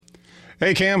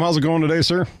Hey, Cam, how's it going today,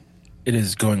 sir? It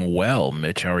is going well,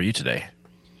 Mitch. How are you today?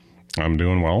 I'm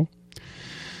doing well.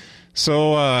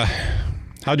 So,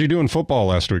 how'd you do in football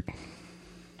last week?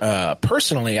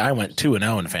 Personally, I went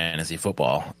 2-0 in fantasy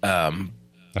football. Nice.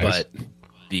 But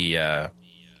the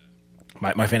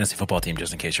my fantasy football team,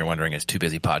 just in case you're wondering, is too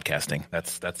busy podcasting.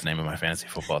 That's the name of my fantasy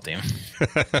football team.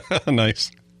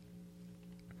 Nice.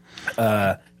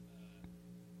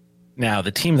 Now,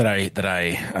 the team that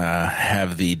I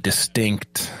have the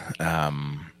distinct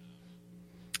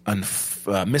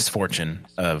misfortune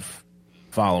of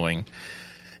following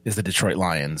is the Detroit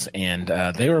Lions, and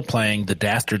they were playing the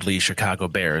dastardly Chicago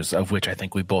Bears, of which I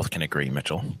think we both can agree,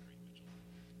 Mitchell.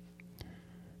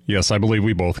 Yes, I believe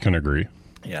we both can agree.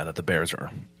 Yeah, that the Bears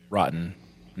are rotten,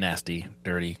 nasty,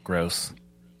 dirty, gross.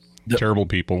 Terrible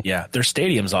people. Yeah, their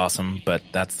stadium's awesome, but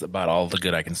that's about all the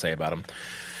good I can say about them.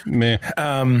 Meh.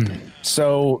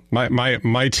 So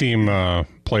my team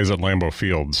plays at Lambeau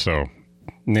Field, so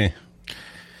nah.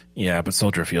 yeah, but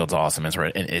Soldier Field's awesome. It's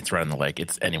right in the lake.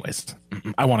 Anyways.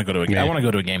 I want to go to I want to go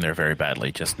to a game there very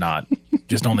badly, just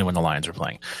only when the Lions are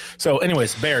playing. So,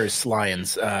 anyways, Bears,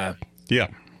 Lions. Yeah.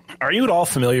 Are you at all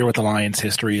familiar with the Lions'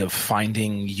 history of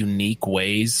finding unique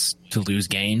ways to lose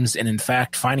games, and in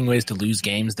fact, finding ways to lose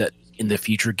games that in the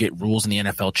future get rules in the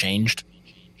NFL changed?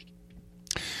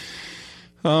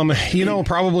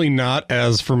 Probably not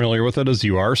as familiar with it as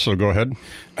you are, so go ahead.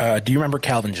 Do you remember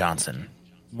Calvin Johnson,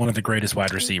 one of the greatest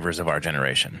wide receivers of our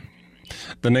generation?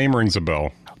 The name rings a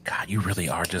bell. Oh, God, you really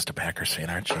are just a Packers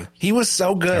fan, aren't you? He was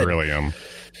so good. I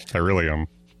really am.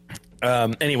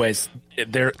 Anyways,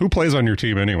 who plays on your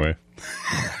team anyway?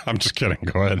 I'm just kidding.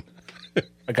 Go ahead.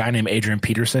 A guy named Adrian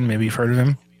Peterson. Maybe you've heard of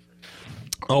him.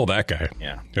 Oh, that guy.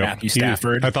 Yeah. Yep. Matthew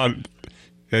Stafford. I thought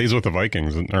he's with the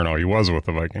Vikings. Or no, he was with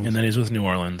the Vikings. And then he's with New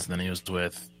Orleans. And then he was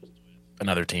with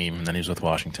another team. And then he was with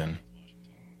Washington.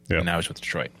 Yeah. And now he's with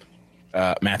Detroit.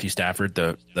 Matthew Stafford,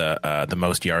 the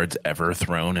most yards ever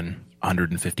thrown in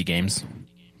 150 games.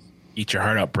 Eat your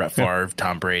heart out, Brett Favre,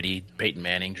 Tom Brady, Peyton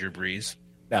Manning, Drew Brees.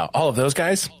 Now, all of those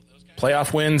guys,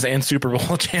 playoff wins and Super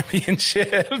Bowl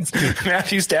championships.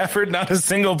 Matthew Stafford, not a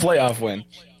single playoff win.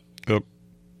 Yep.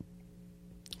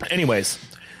 Anyways,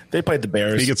 they played the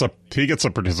Bears. He gets a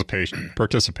participation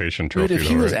trophy. Dude, if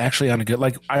he was actually on a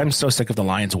good, I'm so sick of the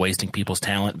Lions wasting people's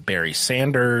talent. Barry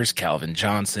Sanders, Calvin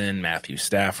Johnson, Matthew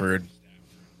Stafford,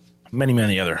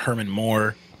 many other, Herman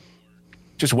Moore,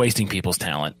 just wasting people's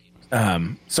talent.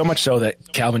 So much so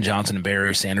that Calvin Johnson and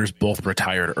Barry Sanders both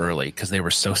retired early because they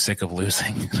were so sick of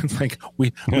losing. It's like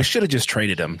we should have just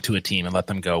traded them to a team and let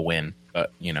them go win.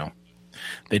 But,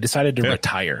 they decided to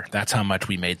retire. That's how much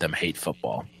we made them hate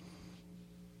football.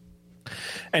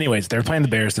 Anyways, they're playing the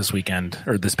Bears this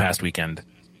past weekend.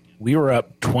 We were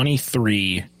up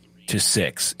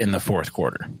 23-6 in the fourth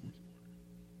quarter.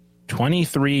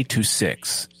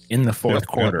 23-6 in the fourth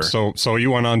quarter. So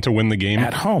you went on to win the game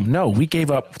at home. No, we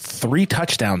gave up 3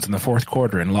 touchdowns in the fourth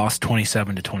quarter and lost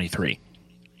 27-23,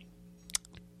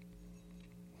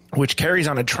 which carries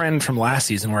on a trend from last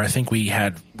season where I think we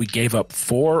gave up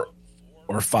 4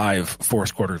 or 5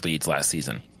 fourth quarter leads last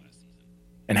season.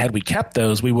 And had we kept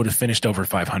those, we would have finished over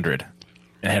 500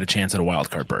 and had a chance at a wild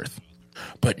card berth.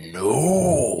 But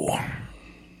no.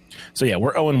 So yeah,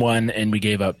 we're 0-1 and we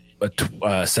gave up a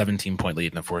 17-point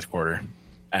lead in the fourth quarter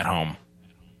at home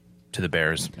to the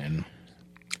Bears, and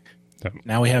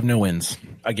now we have no wins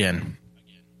again.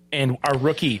 And our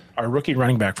rookie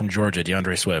running back from Georgia,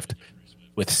 DeAndre Swift,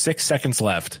 with 6 seconds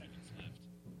left,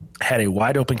 had a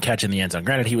wide open catch in the end zone.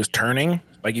 Granted, he was turning,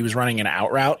 like he was running an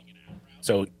out route,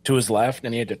 so to his left,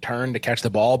 and he had to turn to catch the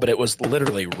ball, but it was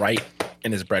literally right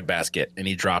in his breadbasket, and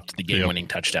he dropped the game-winning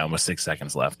touchdown with 6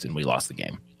 seconds left, and we lost the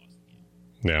game.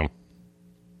 Yeah.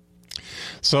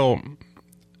 So,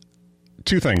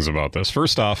 2 things about this.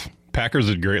 First off, Packers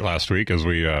did great last week, as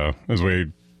we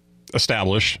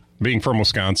established. Being from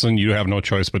Wisconsin, you have no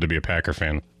choice but to be a Packer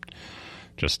fan.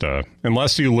 Just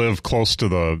unless you live close to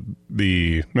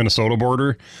the Minnesota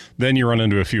border, then you run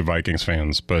into a few Vikings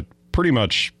fans. But pretty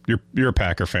much, you're a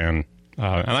Packer fan.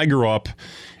 And I grew up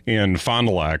in Fond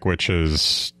du Lac, which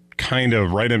is kind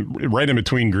of right in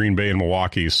between Green Bay and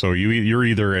Milwaukee. So you're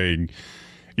either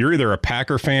a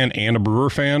Packer fan and a Brewer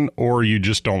fan, or you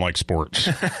just don't like sports.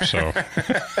 So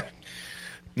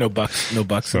no Bucks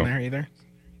in there either.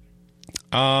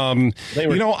 I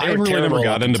really never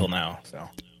got into until now. So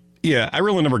yeah, I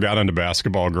really never got into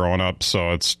basketball growing up.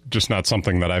 So it's just not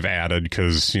something that I've added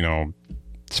because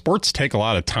sports take a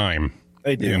lot of time.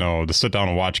 They do. To sit down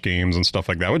and watch games and stuff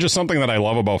like that, which is something that I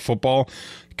love about football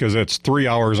because it's 3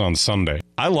 hours on Sunday.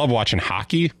 I love watching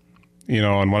hockey.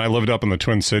 And when I lived up in the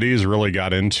Twin Cities, really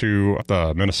got into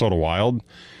the Minnesota Wild.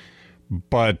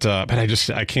 But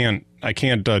I can't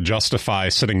justify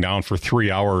sitting down for 3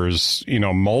 hours,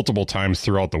 multiple times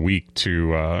throughout the week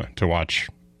to watch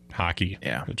hockey.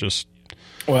 Yeah. It just,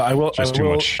 too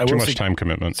much time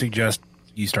commitment. Suggest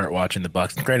you start watching the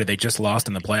Bucks. Granted, they just lost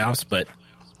in the playoffs, but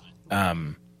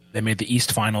they made the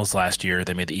East Finals last year.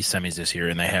 They made the East Semis this year,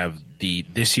 and they have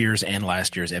this year's and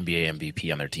last year's NBA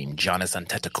MVP on their team, Giannis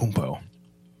Antetokounmpo.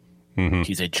 Mm-hmm.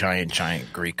 He's a giant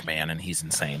Greek man, and he's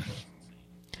insane.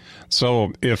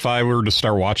 So if I were to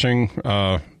start watching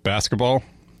basketball,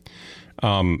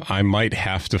 I might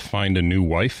have to find a new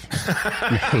wife.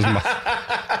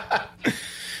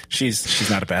 She's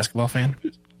not a basketball fan.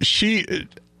 She,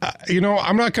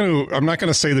 I'm not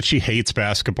gonna say that she hates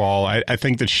basketball. I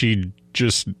think that she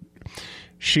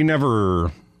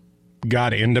never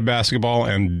got into basketball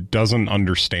and doesn't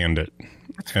understand it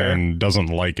and doesn't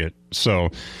like it.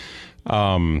 So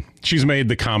she's made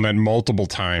the comment multiple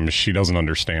times she doesn't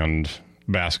understand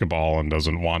basketball and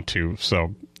doesn't want to.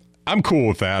 So I'm cool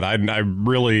with that. I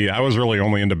was really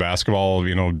only into basketball,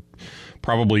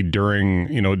 probably during,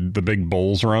 the big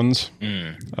Bulls runs,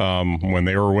 when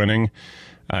they were winning.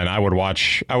 And I would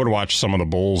watch some of the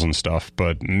Bulls and stuff,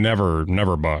 but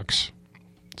never Bucks.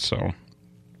 So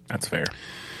that's fair.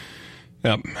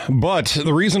 Yeah, but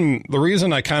the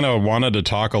reason I kind of wanted to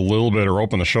talk a little bit or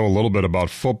open the show a little bit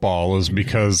about football is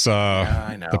because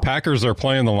the Packers are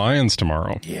playing the Lions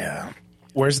tomorrow. Yeah.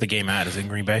 Where's the game at? Is it in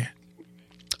Green Bay?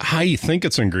 I think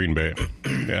it's in Green Bay.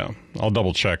 Yeah, I'll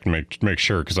double check and make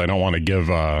sure because I don't want to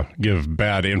give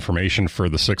bad information for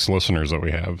the 6 listeners that we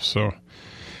have. So,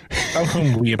 of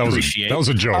whom we appreciate. That was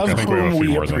a joke. I think we have a few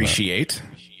more appreciate.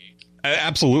 Than that.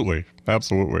 Absolutely.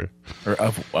 Or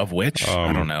of which?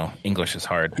 I don't know. English is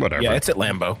hard. Whatever. Yeah, it's at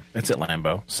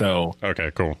Lambeau. So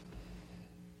okay, cool.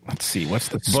 Let's see. What's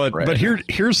the spread? But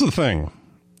here's the thing.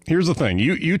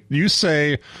 You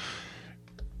say.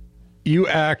 You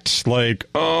act like,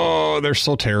 oh, they're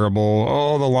so terrible.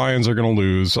 Oh, the Lions are going to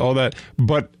lose. All that.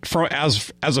 But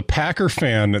as a Packer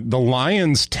fan, the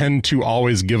Lions tend to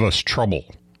always give us trouble.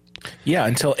 Yeah,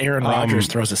 until Aaron Rodgers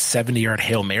throws a 70-yard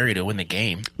Hail Mary to win the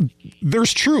game.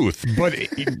 There's truth, but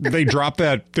they dropped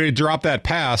that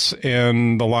pass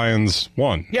and the Lions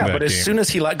won. Yeah, but as soon as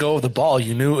he let go of the ball,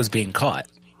 you knew it was being caught.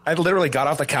 I literally got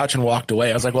off the couch and walked away.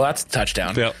 I was like, well, that's a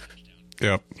touchdown. Yep.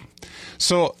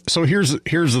 So here's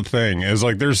the thing is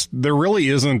like there really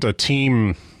isn't a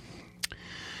team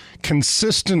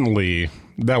consistently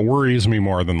that worries me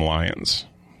more than the Lions.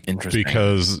 Interesting.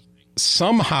 Because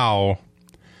somehow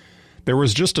there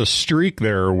was just a streak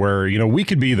there where, we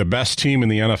could be the best team in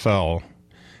the NFL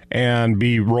and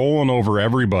be rolling over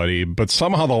everybody, but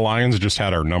somehow the Lions just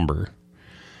had our number.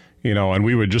 And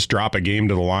we would just drop a game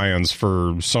to the Lions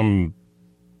for some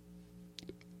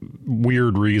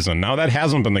weird reason. Now that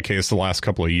hasn't been the case the last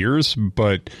couple of years,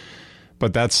 but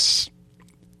that's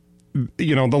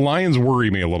the Lions worry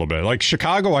me a little bit. Like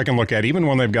Chicago, I can look at even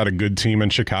when they've got a good team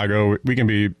in Chicago. We can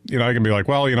be, I can be like,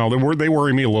 well, they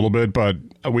worry me a little bit, but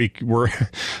we're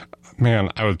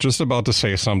man. I was just about to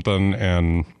say something,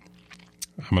 and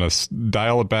I'm going to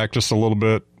dial it back just a little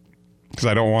bit because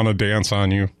I don't want to dance on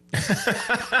you.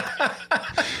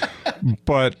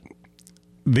 But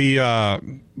when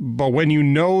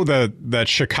that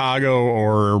Chicago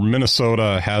or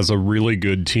Minnesota has a really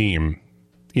good team,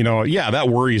 that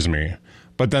worries me.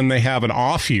 But then they have an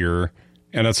off year,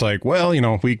 and it's like, well,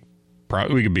 we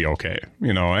could be okay,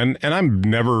 And I'm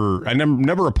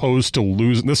never opposed to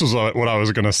losing. This is what I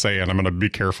was going to say, and I'm going to be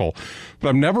careful. But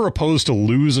I'm never opposed to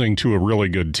losing to a really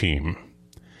good team.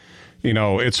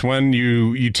 It's when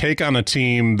you take on a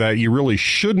team that you really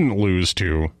shouldn't lose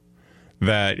to,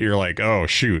 that you're like, oh,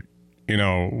 shoot,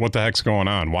 what the heck's going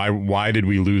on? Why did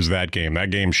we lose that game?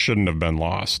 That game shouldn't have been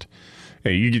lost.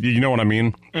 Hey, you know what I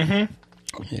mean?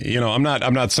 Mm-hmm. I'm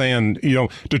not saying,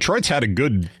 Detroit's had a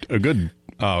good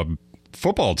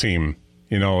football team,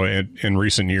 in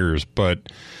recent years,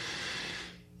 but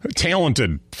a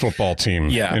talented football team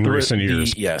in recent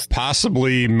years. Yes.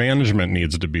 Possibly management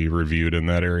needs to be reviewed in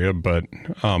that area, but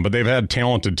they've had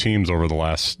talented teams over the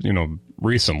last,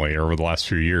 recently over the last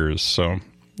few years. So,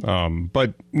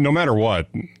 but no matter what,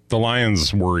 the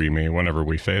Lions worry me whenever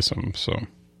we face them. So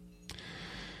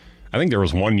I think there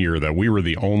was one year that we were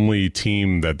the only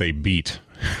team that they beat.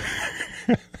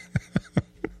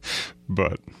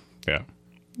 But yeah,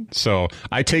 so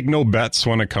I take no bets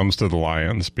when it comes to the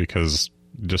Lions because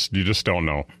you just don't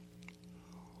know.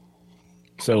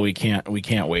 So we can't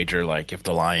wager like if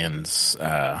the Lions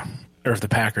or if the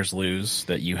Packers lose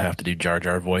that you have to do Jar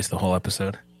Jar voice the whole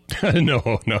episode.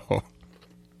 No.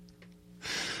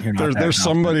 There's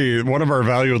somebody, one of our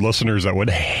valued listeners, that would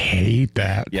hate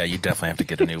that. Yeah, you definitely have to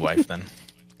get a new wife then.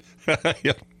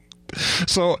 Yeah.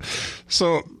 So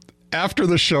after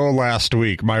the show last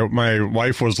week, my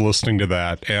wife was listening to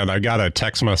that, and I got a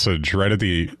text message right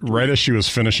as she was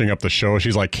finishing up the show.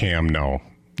 She's like, "Cam, no,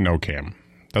 Cam."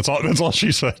 That's all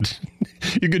she said.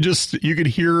 You could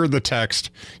hear the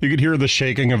text. You could hear the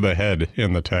shaking of the head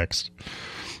in the text.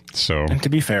 So, and to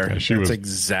be fair, yeah, that's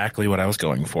exactly what I was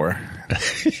going for.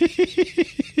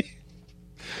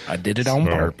 I did it on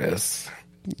purpose.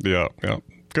 Yeah.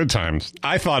 Good times.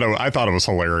 I thought it was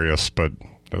hilarious, but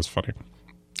it was funny.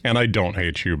 And I don't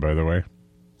hate you, by the way.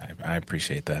 I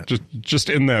appreciate that. Just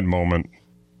in that moment.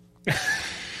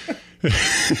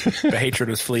 The hatred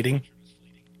was fleeting.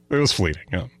 It was fleeting,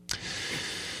 yeah.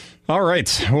 All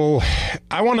right. Well,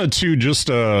 I wanted to just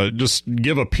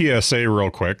give a PSA real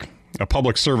quick, a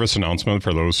public service announcement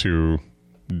for those who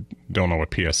don't know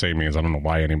what PSA means. I don't know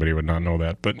why anybody would not know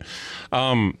that, but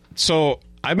so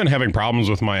I've been having problems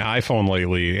with my iPhone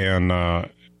lately, and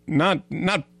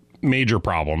not major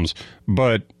problems,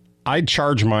 but I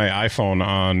charge my iPhone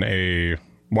on a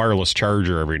wireless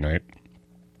charger every night.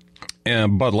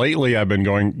 But lately I've been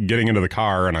getting into the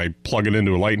car, and I plug it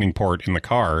into a lightning port in the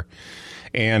car,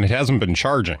 and it hasn't been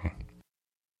charging.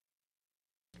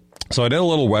 So I did a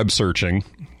little web searching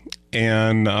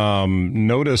and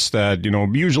noticed that,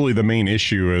 usually the main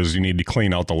issue is you need to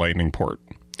clean out the lightning port.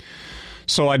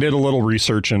 So I did a little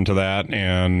research into that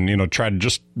and, tried to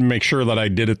just make sure that I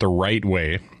did it the right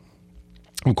way.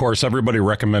 Of course, everybody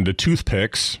recommended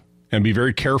toothpicks and be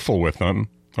very careful with them.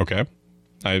 Okay.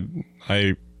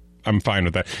 I'm fine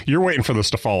with that. You're waiting for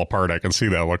this to fall apart. I can see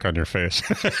that look on your face.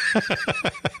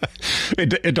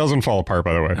 It doesn't fall apart,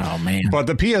 by the way. Oh man! But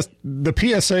the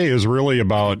PSA is really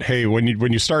about, hey, when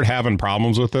you start having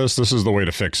problems with this is the way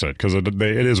to fix it, because it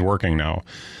is working now.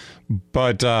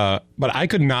 But I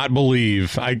could not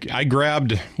believe I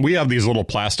grabbed. We have these little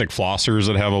plastic flossers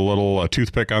that have a little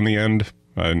toothpick on the end,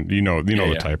 and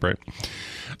the type, right?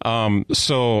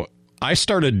 So I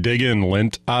started digging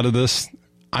lint out of this.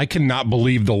 I cannot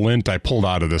believe the lint I pulled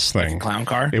out of this thing. Like a clown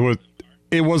car?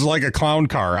 It was like a clown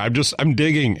car. I'm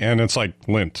digging, and it's like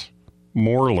lint,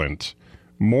 more lint,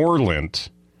 more lint.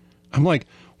 I'm like,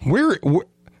 where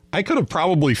I could have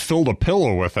probably filled a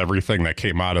pillow with everything that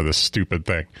came out of this stupid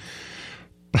thing.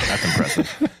 That's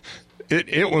impressive.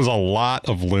 It was a lot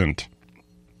of lint.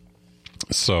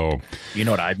 So, you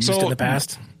know what I've used in the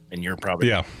past, and you're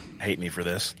probably hate me for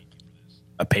this.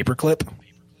 A paperclip.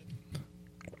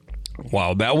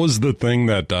 Wow, that was the thing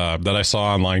that I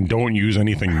saw online. Don't use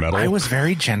anything metal. I was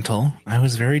very gentle.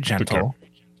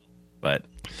 Okay.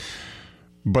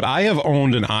 But I have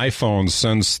owned an iPhone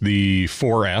since the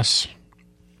 4S,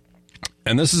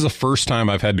 and this is the first time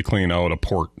I've had to clean out a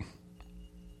port.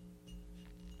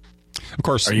 Of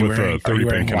course, with the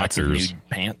 30-pin connectors. Lots of nude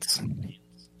pants?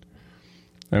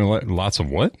 And lots of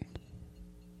what?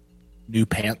 New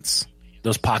pants.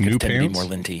 Those pockets tend to be more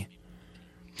linty.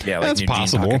 Yeah, like that's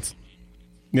possible.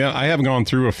 Yeah, I have gone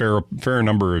through a fair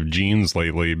number of jeans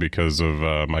lately because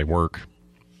of my work.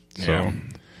 So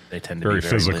they tend to very be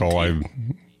physical.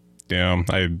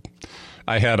 I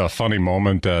had a funny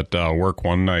moment at work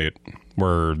one night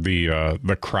where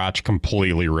the crotch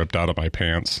completely ripped out of my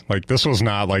pants. Like, this was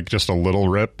not like just a little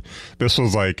rip. This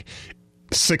was like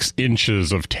 6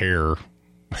 inches of tear.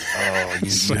 Oh,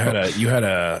 you had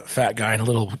a fat guy in a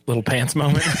little pants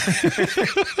moment.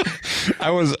 I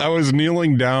was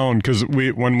kneeling down because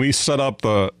when we set up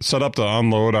to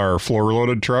unload our floor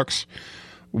loaded trucks,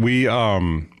 we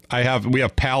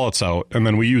have pallets out, and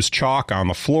then we use chalk on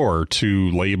the floor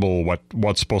to label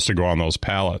what's supposed to go on those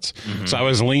pallets. Mm-hmm. So I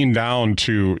was leaned down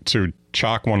to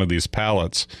chalk one of these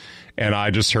pallets, and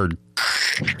I just heard.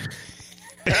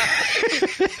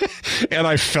 And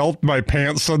I felt my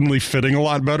pants suddenly fitting a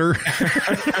lot better.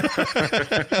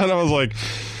 And I was like,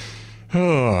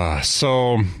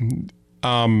 so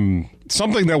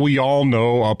something that we all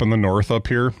know up in the north up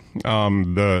here.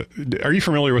 Are you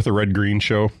familiar with the Red Green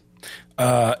Show?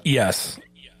 Yes.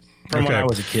 From when I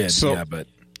was a kid.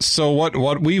 So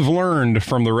what we've learned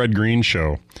from the Red Green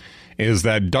Show is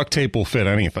that duct tape will fit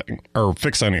anything or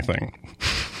fix anything.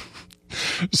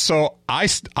 So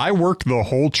I worked the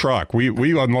whole truck.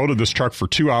 We unloaded this truck for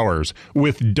 2 hours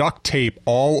with duct tape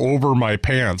all over my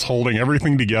pants, holding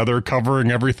everything together,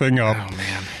 covering everything up. Oh,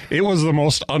 man. It was the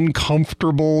most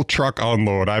uncomfortable truck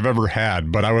unload I've ever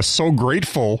had, but I was so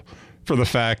grateful for the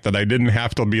fact that I didn't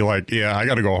have to be like, yeah, I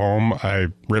got to go home. I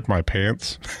ripped my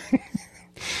pants.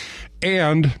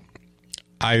 And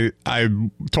I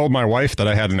told my wife that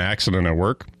I had an accident at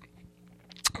work.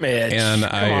 Man,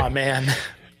 come on, man.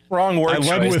 Wrong word I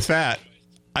led choice. with that.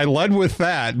 I led with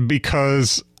that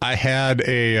because I had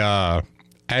a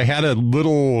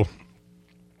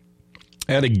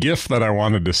gift that I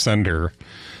wanted to send her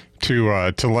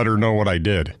to let her know what I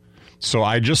did. So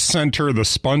I just sent her the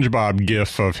SpongeBob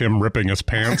gif of him ripping his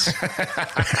pants.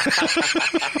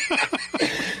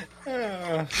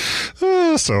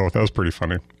 So that was pretty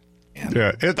funny.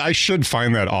 Yeah, I should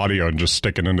find that audio and just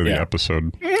stick it into the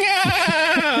episode.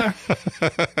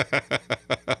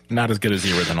 Not as good as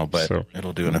the original, but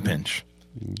it'll do in a pinch.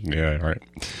 Yeah,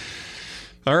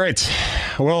 all right.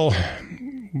 Well,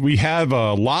 we have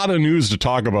a lot of news to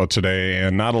talk about today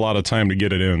and not a lot of time to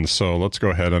get it in. So let's go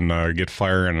ahead and get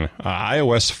firing.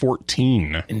 iOS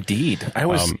 14. Indeed. I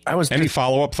was any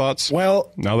follow-up thoughts?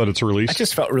 Well, now that it's released, I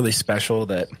just felt really special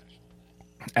that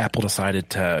Apple decided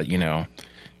to,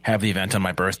 have the event on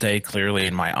my birthday, clearly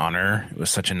in my honor. It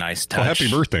was such a nice touch. Oh, happy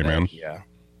birthday, man. Yeah.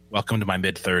 Welcome to my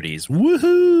mid-30s.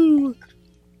 Woohoo!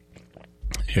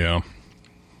 Yeah.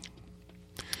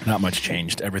 Not much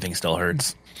changed. Everything still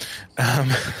hurts.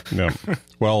 Yeah.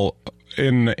 Well,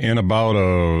 in about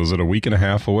was it a week and a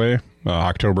half away,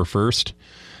 October 1st?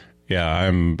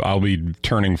 Yeah, I'll be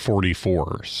turning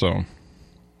 44, so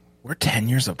we're 10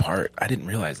 years apart. I didn't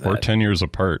realize that. We're 10 years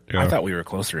apart. Yeah. I thought we were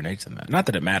closer in age than that. Not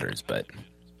that it matters, but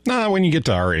when you get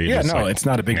to our age. Yeah, it's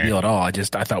not a big deal at all. I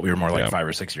thought we were more like 5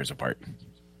 or 6 years apart.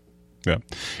 Yeah.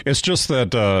 It's just that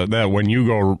that when you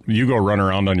go run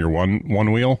around on your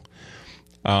one wheel,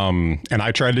 and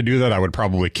I tried to do that, I would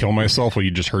probably kill myself. Well,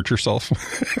 you just hurt yourself.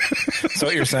 So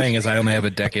what you're saying is I only have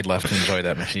a decade left to enjoy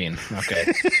that machine.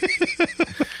 Okay.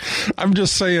 I'm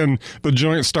just saying the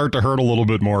joints start to hurt a little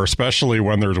bit more, especially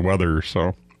when there's weather.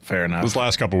 So fair enough. This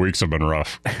last couple of weeks have been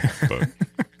rough. But.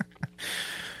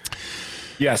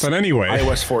 Yes. But anyway,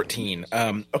 iOS 14.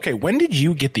 Okay. When did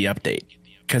you get the update?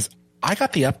 Because I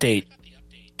got the update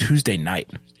Tuesday night.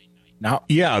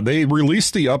 Yeah, they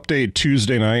released the update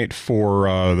Tuesday night for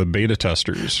the beta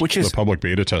testers, which is the public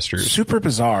beta testers. Super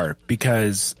bizarre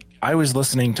because I was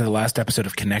listening to the last episode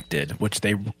of Connected, which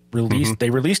they released. They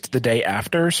released the day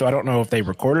after, so I don't know if they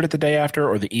recorded it the day after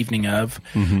or the evening of.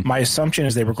 My assumption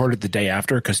is they recorded the day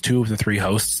after because 2 of the 3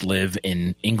 hosts live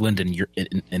in England and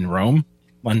in Rome,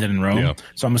 London and Rome. Yeah.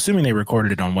 So I'm assuming they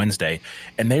recorded it on Wednesday,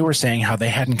 and they were saying how they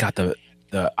hadn't got the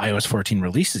iOS 14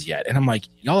 releases yet. And I'm like,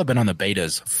 y'all have been on the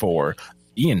betas for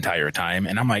the entire time.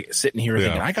 And I'm like sitting here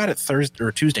thinking, I got it Thursday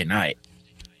or Tuesday night.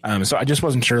 So I just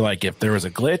wasn't sure like if there was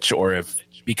a glitch or if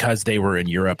because they were in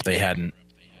Europe, they hadn't,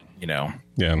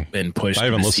 been pushed. I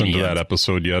haven't listened to that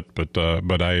episode yet, but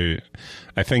I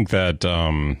think that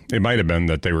it might have been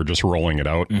that they were just rolling it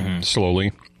out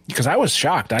slowly. Because I was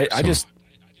shocked. I just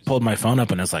pulled my phone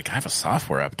up and I was like, I have a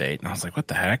software update. And I was like, what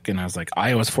the heck? And I was like,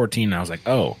 iOS 14. And I was like,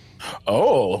 oh.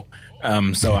 So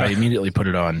I immediately put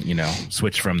it on,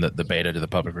 switch from the beta to the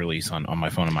public release on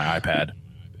my phone and my iPad.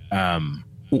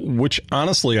 Which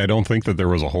honestly, I don't think that there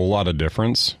was a whole lot of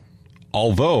difference.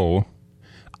 Although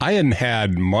I hadn't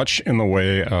had much in the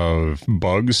way of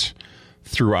bugs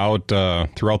throughout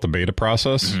the beta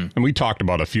process. And we talked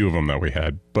about a few of them that we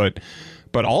had, but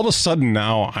all of a sudden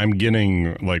now I'm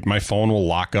getting like my phone will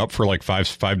lock up for like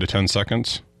 5 to 10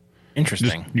 seconds.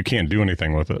 Interesting. You can't do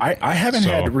anything with it. I haven't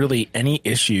had really any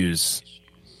issues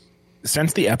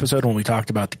since the episode when we talked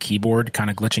about the keyboard kind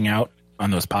of glitching out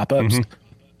on those pop-ups.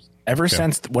 Ever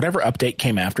since whatever update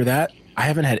came after that, I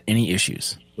haven't had any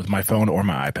issues with my phone or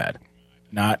my iPad.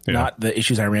 Not the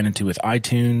issues I ran into with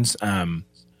iTunes.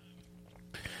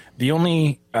 The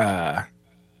only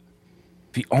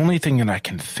thing that I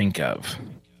can think of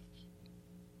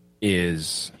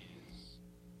is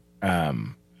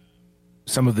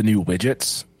some of the new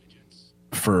widgets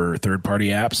for third-party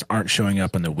apps aren't showing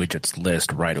up in the widgets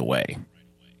list right away.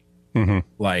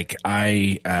 Like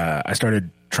I started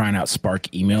trying out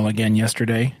Spark Email again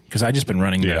yesterday because I've been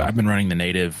running the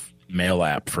native mail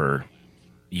app for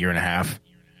a year and a half.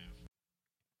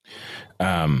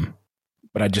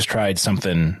 But I just tried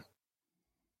something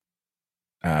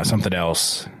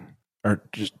else, or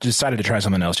just decided to try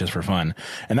something else just for fun.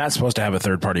 And that's supposed to have a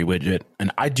third-party widget.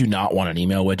 And I do not want an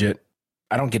email widget.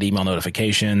 I don't get email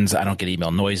notifications. I don't get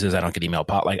email noises. I don't get email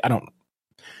pop.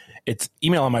 It's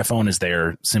email on my phone is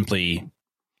there simply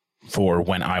for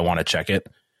when I want to check it.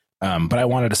 But I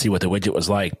wanted to see what the widget was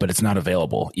like, but it's not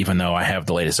available, even though I have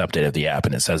the latest update of the app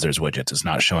and it says there's widgets. It's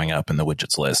not showing up in the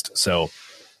widgets list. So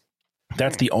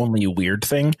that's the only weird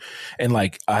thing. And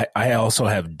I also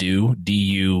have Due,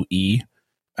 DUE,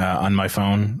 on my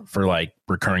phone for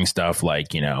recurring stuff,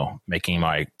 making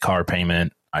my car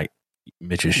payment.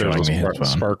 Mitch is showing me his phone.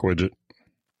 Spark widget.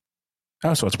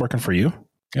 Oh, so it's working for you?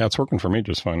 Yeah, it's working for me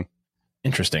just fine.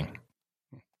 Interesting.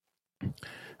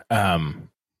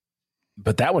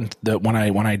 But that one, when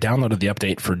I downloaded the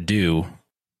update for Dew,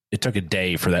 it took a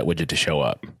day for that widget to show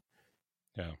up.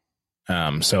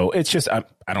 Yeah. So it's just I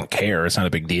don't care. It's not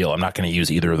a big deal. I'm not going to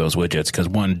use either of those widgets because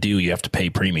one, Dew, you have to pay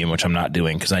premium, which I'm not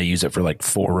doing because I use it for like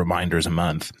 4 reminders a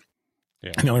month.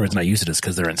 Yeah. And the only reason I use it is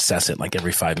because they're incessant. Like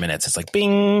every 5 minutes, it's like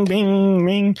bing, bing,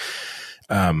 bing.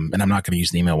 And I'm not going to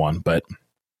use the email one, but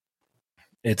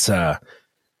it's other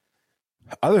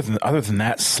than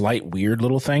that slight weird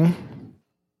little thing,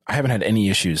 I haven't had any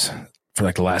issues for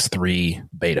like the last 3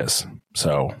 betas.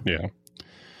 So yeah.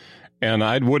 And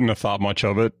I wouldn't have thought much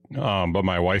of it, but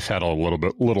my wife had a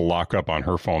little lockup on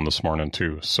her phone this morning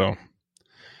too. So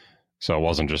it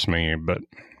wasn't just me, but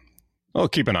I'll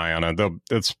keep an eye on it.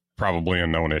 It's probably a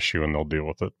known issue, and they'll deal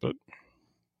with it.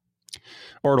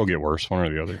 Or it'll get worse, one or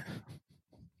the other.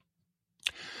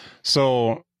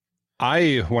 So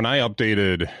when I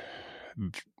updated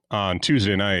on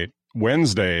Tuesday night,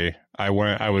 Wednesday I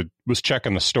was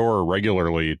checking the store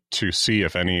regularly to see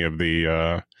if any of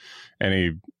the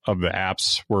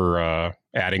apps were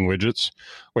adding widgets,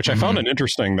 which I found it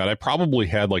interesting that I probably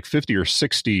had like 50 or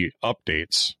 60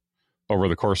 updates over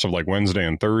the course of like Wednesday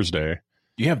and Thursday.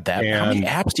 You have that? How many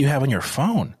apps do you have on your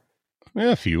phone?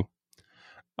 Yeah, a few.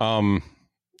 I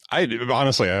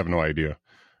honestly have no idea,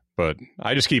 but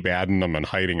I just keep adding them and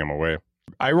hiding them away.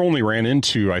 I only ran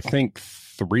into, I think,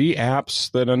 3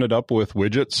 apps that ended up with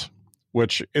widgets,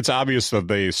 which it's obvious that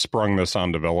they sprung this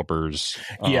on developers.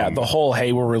 Yeah, the whole,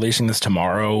 hey, we're releasing this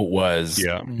tomorrow was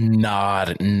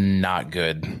not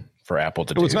good for Apple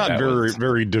to do. It was not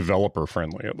very developer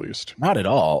friendly, at least. Not at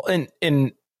all.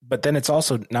 But then it's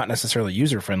also not necessarily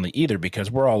user friendly either, because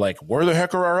we're all like, where the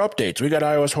heck are our updates? We got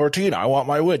iOS 14. I want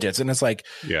my widgets. And it's like,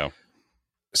 yeah.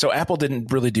 So Apple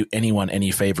didn't really do anyone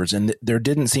any favors, and there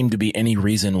didn't seem to be any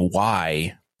reason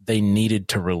why they needed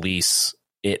to release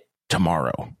it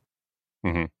tomorrow.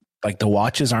 Mm-hmm. Like the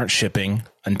watches aren't shipping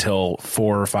until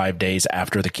 4 or 5 days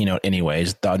after the keynote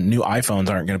anyways. The new iPhones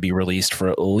aren't going to be released for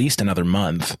at least another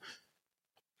month.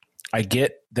 I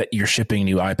get that you're shipping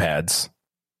new iPads.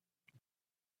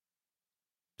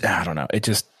 I don't know.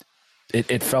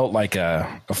 It felt like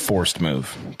a forced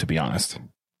move, to be honest.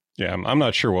 Yeah, I'm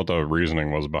not sure what the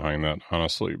reasoning was behind that,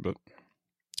 honestly, but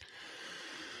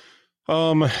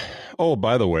oh,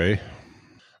 by the way,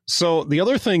 so the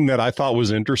other thing that I thought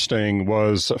was interesting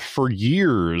was for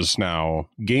years now,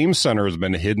 Game Center has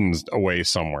been hidden away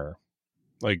somewhere.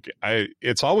 Like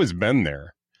it's always been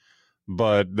there,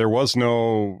 but there was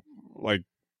no, like,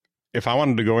 if I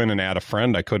wanted to go in and add a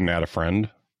friend, I couldn't add a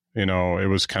friend. You know, it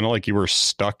was kind of like you were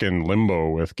stuck in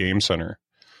limbo with Game Center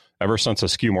ever since the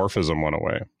skeuomorphism went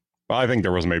away. Well, I think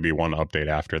there was maybe one update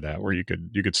after that where you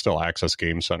could still access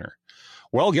Game Center.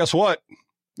 Well, guess what?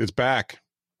 It's back.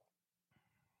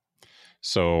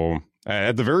 So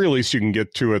at the very least, you can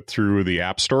get to it through the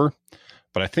App Store.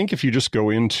 But I think if you just go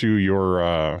into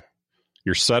your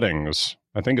settings,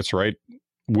 I think it's right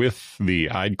with the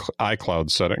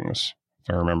iCloud settings,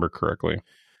 if I remember correctly.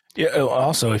 Yeah.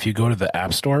 Also, if you go to the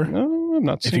App Store, no, I'm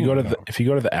not. If you go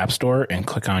to the App Store and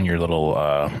click on your little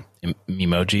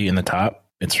emoji in the top,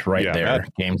 it's right there.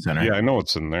 Game Center. Yeah, I know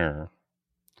it's in there.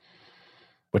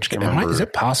 Is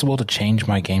it possible to change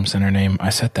my Game Center name? I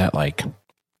set that like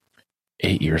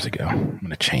 8 years ago. I'm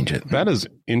going to change it. That is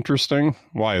interesting.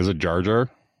 Why? Is it Jar Jar?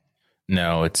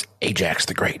 No, it's Ajax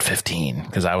the Great 15,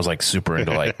 because I was like super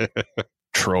into like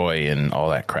Troy and all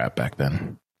that crap back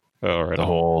then. Oh, right. The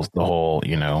whole,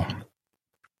 you know,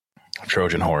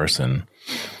 Trojan horse and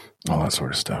all that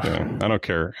sort of stuff. Yeah, I don't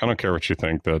care. I don't care what you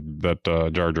think. That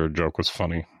Jar Jar joke was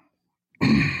funny.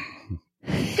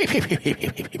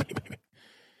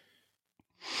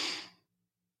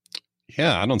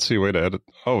 Yeah, I don't see a way to edit.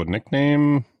 Oh,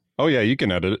 nickname. Oh, yeah, you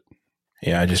can edit it.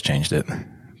 Yeah, I just changed it.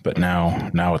 But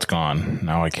now it's gone.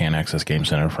 Now I can't access Game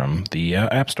Center from the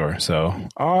App Store. So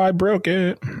I broke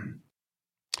it.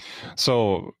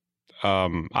 So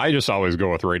I just always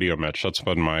go with Radio Mitch. That's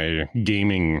been my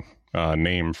gaming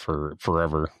name for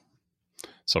forever.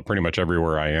 So pretty much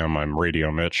everywhere I am, I'm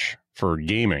Radio Mitch for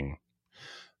gaming.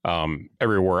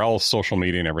 Everywhere else, social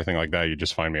media and everything like that, you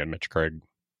just find me at Mitch Craig.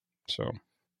 So,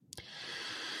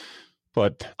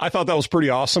 but I thought that was pretty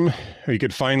awesome. You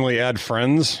could finally add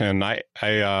friends, and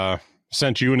I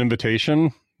sent you an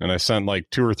invitation, and I sent like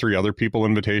 2 or 3 other people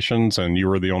invitations, and you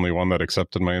were the only one that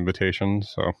accepted my invitation.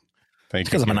 So thank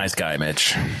you. Because I'm a nice guy,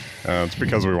 Mitch. It's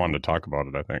because we wanted to talk about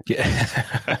it, I think.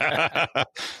 Yeah.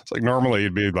 It's like normally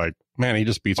you'd be like, man, he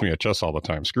just beats me at chess all the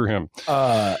time. Screw him.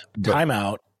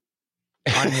 Timeout.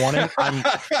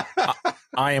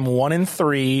 I am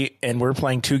 1-3, and we're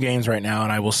playing 2 games right now,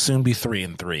 and I will soon be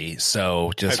 3-3.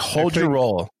 So just hold your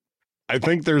roll. I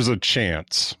think there's a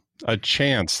chance a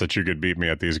chance that you could beat me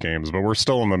at these games, but we're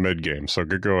still in the mid game, so it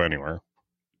could go anywhere.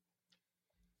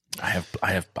 I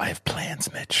have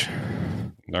plans, Mitch.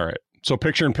 All right. So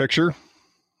picture in picture,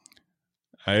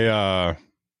 I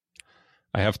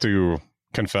have to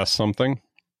confess something.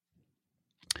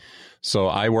 So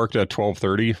I worked at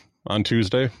 12:30 on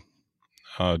Tuesday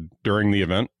during the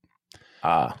event.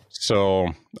 So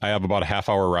I have about a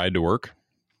half-hour ride to work.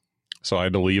 So I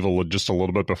had to leave just a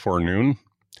little bit before noon.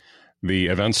 The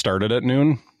event started at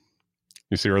noon.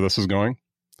 You see where this is going?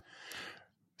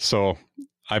 So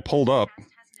I pulled up.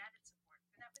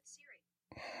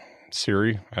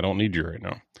 Siri, I don't need you right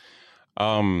now.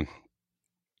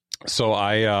 So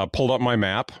I pulled up my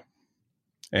map,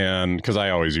 and because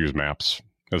I always use maps,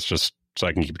 it's just so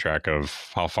I can keep track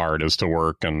of how far it is to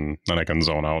work, and then I can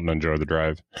zone out and enjoy the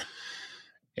drive.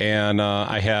 And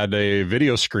I had a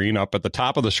video screen up at the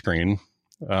top of the screen,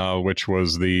 which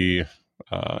was the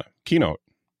keynote.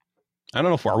 I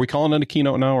don't know are we calling it a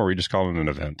keynote now, or are we just calling it an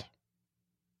event?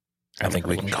 I think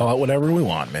we can call it whatever we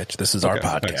want, Mitch. This is our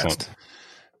podcast. Excellent.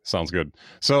 Sounds good.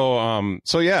 So I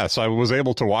was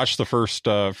able to watch the first,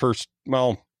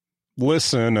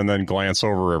 listen and then glance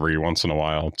over every once in a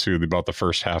while to about the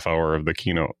first half hour of the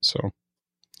keynote. So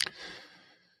it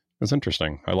was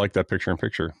interesting. I like that picture in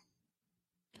picture.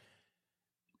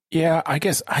 Yeah, I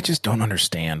guess I just don't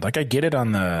understand. Like, I get it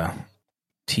on the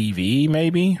TV,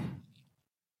 maybe,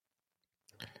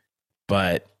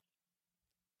 but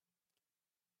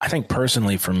I think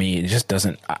personally for me, it just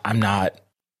doesn't. I'm not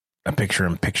a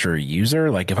picture-in-picture user.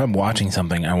 Like, if I'm watching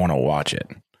something, I want to watch it.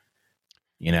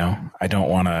 You know, I don't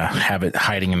want to have it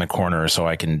hiding in the corner so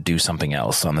I can do something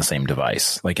else on the same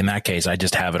device. Like, in that case, I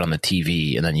just have it on the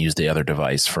TV and then use the other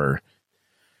device for,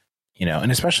 you know,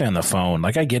 and especially on the phone.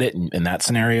 Like, I get it in that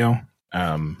scenario.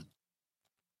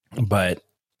 But,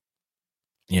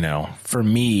 you know, for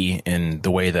me, in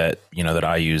the way that, you know, that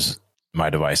I use my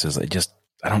devices, I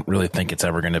don't really think it's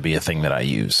ever going to be a thing that I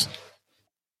use.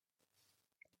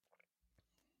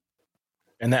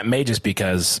 And that may just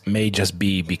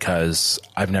be because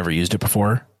I've never used it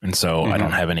before. And so I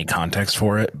don't have any context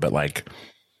for it, but like,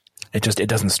 it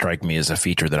doesn't strike me as a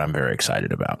feature that I'm very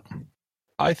excited about.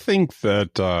 I think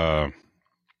that the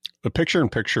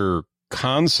picture-in-picture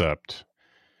concept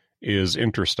is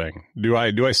interesting. Do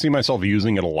I see myself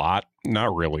using it a lot?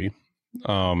 Not really.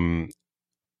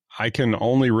 I can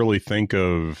only really think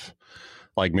of,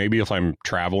 like, maybe if I'm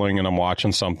traveling and I'm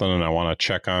watching something and I want to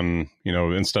check on, you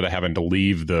know, instead of having to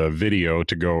leave the video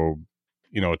to go,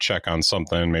 you know, check on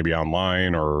something maybe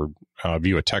online or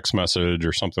view a text message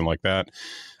or something like that,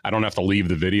 I don't have to leave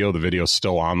the video. The video's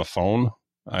still on the phone.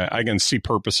 I can see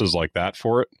purposes like that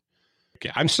for it.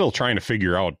 I'm still trying to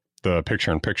figure out the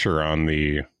picture-in-picture on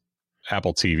the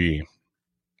Apple TV.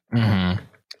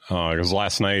 Because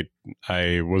last night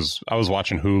I was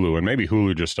watching Hulu, and maybe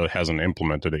Hulu just hasn't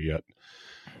implemented it yet.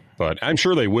 But I'm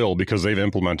sure they will, because they've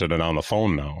implemented it on the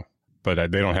phone now.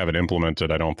 But they don't have it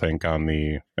implemented, I don't think, on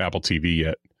the Apple TV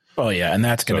yet. Oh yeah, and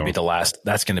that's going to be the last.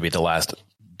 That's going to be the last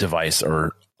device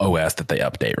or OS that they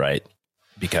update, right?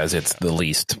 Because it's the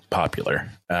least popular.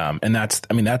 And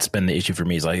that's been the issue for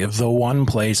me. Is like, if the one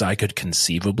place I could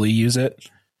conceivably use it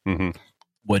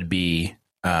would be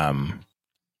the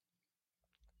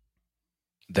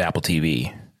Apple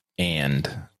TV, and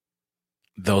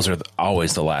those are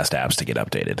always the last apps to get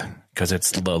updated because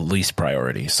it's the least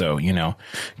priority. So, you know,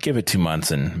 give it 2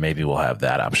 months and maybe we'll have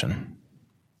that option.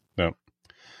 Yeah.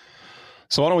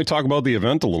 So why don't we talk about the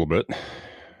event a little bit?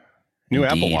 New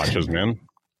Indeed. Apple Watches, man.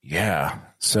 Yeah.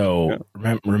 So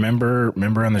remember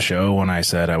on the show when I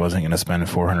said I wasn't going to spend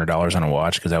 $400 on a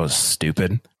watch because that was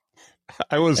stupid?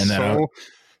 I was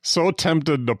so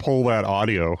tempted to pull that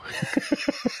audio.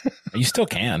 You still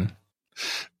can.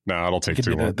 No, it'll take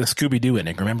too long. The Scooby-Doo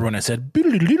ending. Remember when I said... No,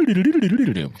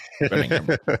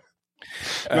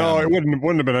 it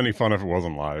wouldn't have been any fun if it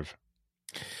wasn't live.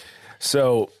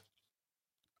 So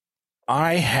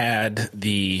I had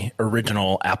the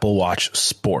original Apple Watch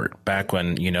Sport back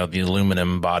when, you know, the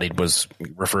aluminum bodied was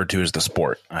referred to as the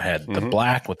Sport. I had the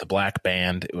black with the black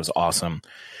band. It was awesome.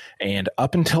 And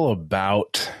up until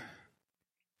about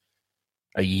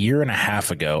a year and a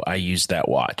half ago, I used that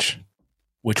watch,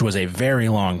 which was a very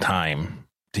long time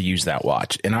to use that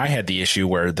watch. And I had the issue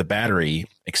where the battery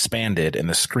expanded and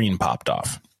the screen popped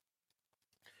off.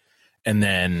 And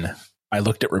then I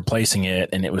looked at replacing it,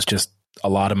 and it was just a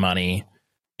lot of money.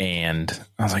 And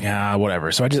I was like,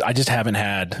 whatever. So I just haven't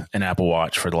had an Apple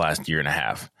Watch for the last year and a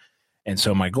half. And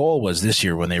so my goal was this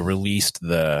year when they released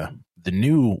the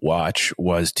new watch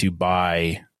was to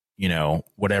buy, you know,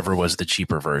 whatever was the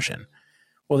cheaper version.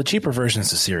 Well, the cheaper version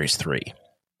is the Series 3.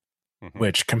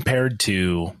 Which compared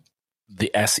to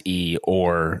the SE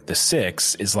or the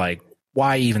 6 is like,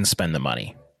 why even spend the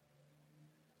money?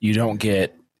 You don't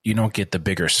get the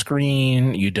bigger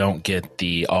screen. You don't get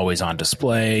the always on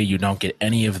display. You don't get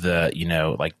any of the,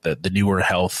 like the newer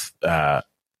health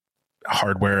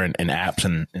hardware and apps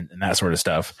and that sort of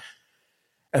stuff.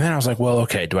 And then I was like, well,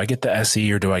 okay, do I get the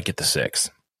SE or do I get the 6?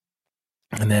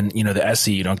 And then, the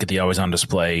SE, you don't get the always on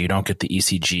display. You don't get the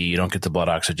ECG. You don't get the blood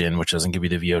oxygen, which doesn't give you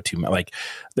the VO2. Like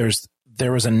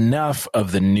there was enough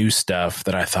of the new stuff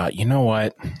that I thought, you know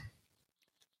what?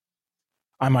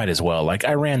 I might as well. Like,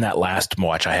 I ran that last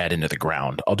watch I had into the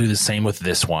ground. I'll do the same with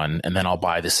this one, and then I'll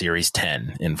buy the Series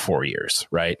 10 in 4 years,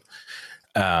 right?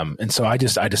 And so I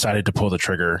decided to pull the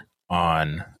trigger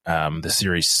on the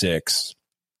Series 6.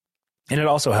 And it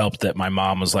also helped that my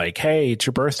mom was like, hey, it's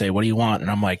your birthday. What do you want? And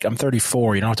I'm like, I'm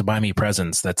 34. You don't have to buy me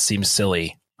presents. That seems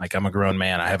silly. Like, I'm a grown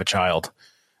man. I have a child.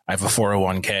 I have a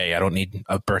 401k. I don't need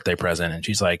a birthday present. And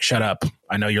she's like, shut up.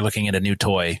 I know you're looking at a new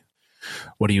toy.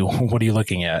 What are you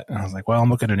looking at? And I was like, well, I'm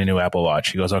looking at a new Apple Watch.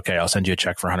 She goes, okay, I'll send you a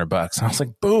check for $100. And I was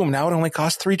like, boom, now it only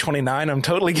costs $329. I'm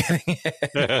totally getting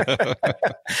it.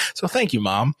 So thank you,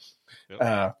 Mom.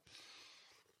 Yep.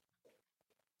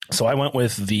 So I went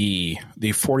with the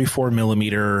 44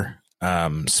 millimeter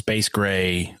space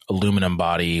gray aluminum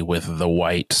body with the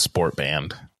white sport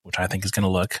band, which I think is going to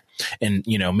look. And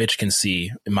Mitch can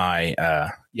see my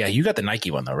you got the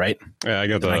Nike one though, right? Yeah, I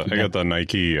got the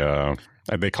Nike.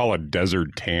 They call it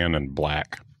desert tan and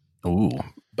black. Ooh,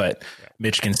 but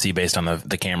Mitch can see based on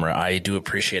the camera. I do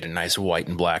appreciate a nice white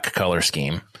and black color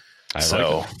scheme.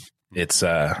 It's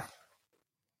I'm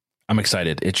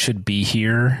excited. It should be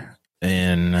here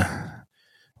in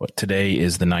today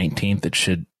is the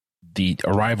 19th. The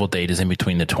arrival date is in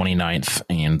between the 29th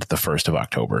and the 1st of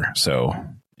October. So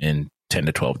in 10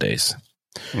 to 12 days.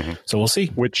 Mm-hmm. So we'll see.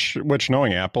 Which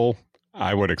knowing Apple,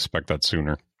 I would expect that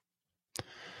sooner.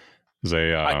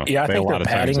 I think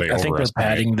they're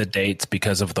padding the dates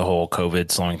because of the whole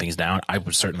COVID slowing things down. I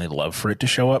would certainly love for it to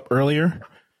show up earlier.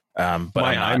 But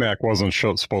my iMac wasn't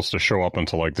supposed to show up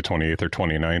until like the 28th or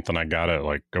 29th, and I got it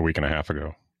like a week and a half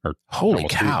ago. Or holy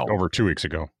cow! Over 2 weeks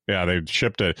ago. Yeah, they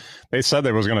shipped it. They said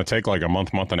it was going to take like a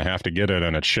month and a half to get it,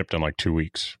 and it shipped in like 2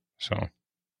 weeks. So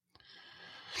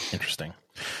interesting.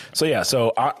 So yeah,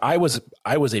 so I was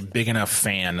a big enough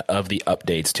fan of the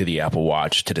updates to the Apple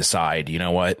Watch to decide, you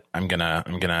know what, I'm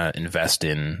gonna invest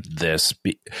in this.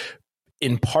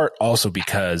 In part also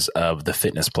because of the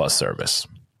Fitness Plus service,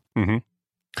 mm-hmm.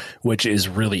 which is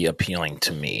really appealing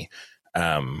to me.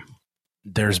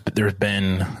 There's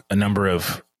been a number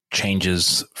of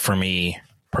changes for me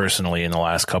personally in the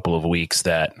last couple of weeks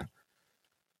that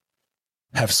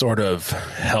have sort of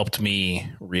helped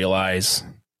me realize,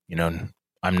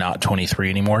 I'm not 23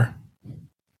 anymore.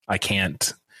 I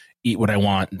can't eat what I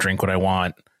want, drink what I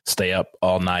want, stay up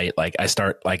all night.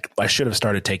 I should have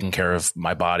started taking care of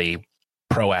my body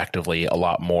proactively a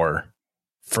lot more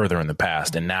further in the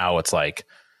past. And now it's like,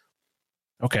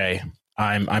 okay,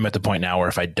 I'm at the point now where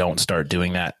if I don't start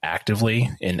doing that actively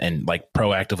and like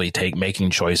proactively making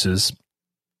choices,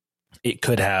 it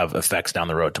could have effects down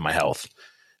the road to my health.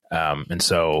 And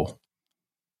so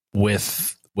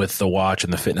with the watch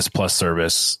and the Fitness Plus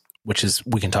service, which is,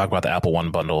 we can talk about the Apple One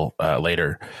bundle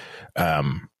later.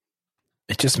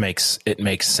 It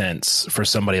makes sense for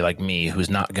somebody like me who's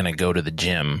not going to go to the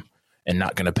gym and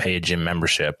not going to pay a gym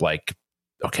membership. Like,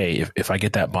 okay, if I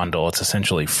get that bundle, it's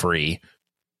essentially free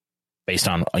based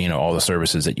on, all the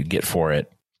services that you get for it.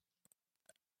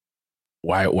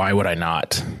 Why would I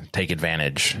not take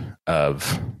advantage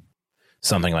of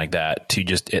something like that to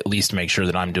just at least make sure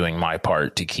that I'm doing my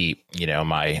part to keep,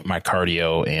 my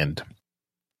cardio and,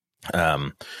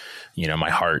 my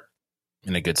heart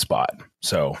in a good spot.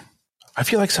 So I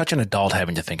feel like such an adult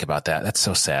having to think about that. That's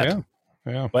so sad.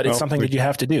 Yeah. But it's something that you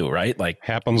have to do, right? Like,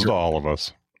 happens to all of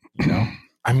us.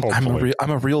 I'm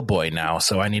a real boy now,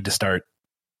 so I need to start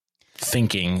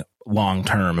thinking long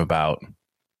term about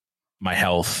my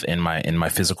health and my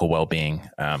physical well-being.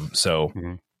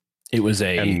 Mm-hmm. It was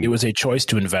a choice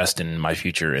to invest in my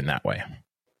future in that way.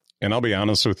 And I'll be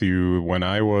honest with you, when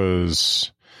I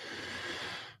was,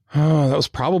 that was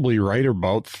probably right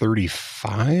about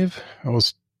 35. I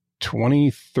was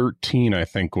 2013, I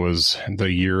think, was the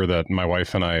year that my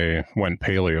wife and I went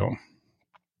paleo.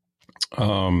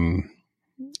 How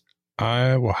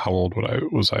old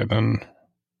was I then?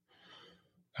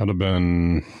 That would have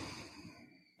been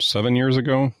 7 years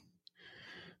ago.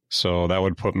 So that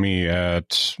would put me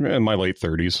in my late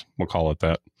 30s. We'll call it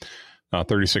that.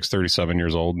 36, 37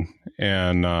 years old.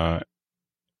 And I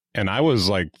was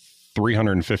like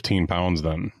 315 pounds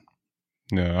then.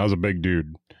 Yeah, I was a big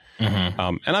dude.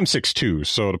 And I'm 6'2".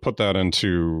 So to put that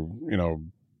into,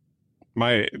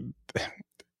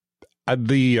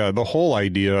 the whole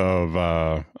idea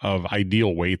of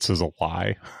ideal weights is a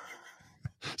lie.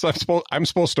 So I'm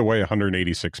supposed to weigh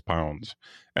 186 pounds,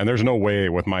 and there's no way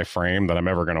with my frame that I'm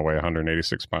ever going to weigh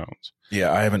 186 pounds.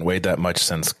 Yeah, I haven't weighed that much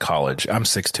since college. I'm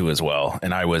 6'2" as well,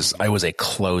 and I was a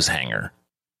clothes hanger.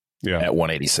 Yeah, at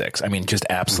 186. I mean, just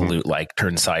absolute like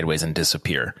turn sideways and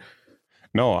disappear.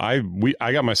 No, I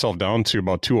got myself down to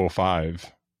about 205.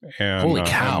 And holy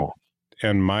cow!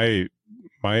 And my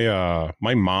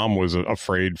mom was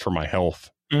afraid for my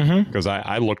health because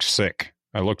I looked sick.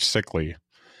 I looked sickly.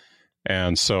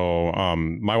 And so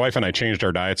my wife and I changed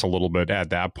our diets a little bit at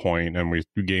that point, and we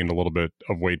gained a little bit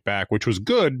of weight back, which was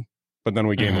good. But then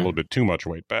we gained a little bit too much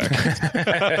weight back.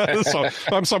 So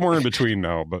I'm somewhere in between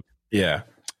now. But yeah.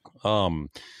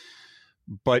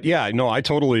 But yeah, no, I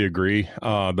totally agree.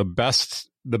 The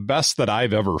best that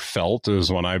I've ever felt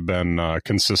is when I've been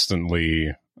consistently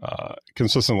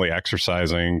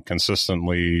exercising,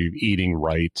 consistently eating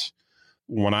right.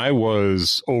 When I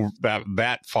was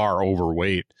that far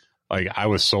overweight, like I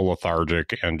was so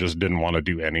lethargic and just didn't want to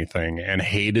do anything and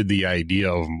hated the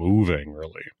idea of moving,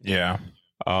 really. Yeah.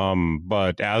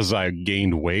 But as I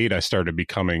gained weight, I started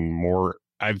becoming more.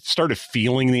 I started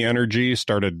feeling the energy,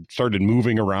 started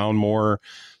moving around more,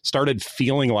 started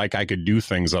feeling like I could do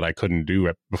things that I couldn't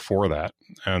do before that.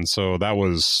 And so that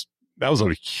was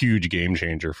a huge game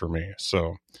changer for me.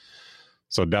 So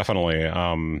definitely,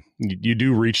 you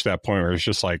do reach that point where it's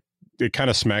just like, it kind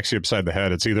of smacks you upside the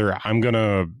head. It's either I'm going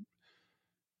to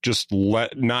just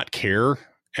not care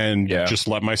and just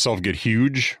let myself get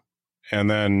huge and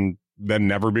then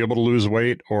never be able to lose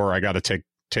weight, or I got to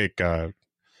take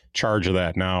charge of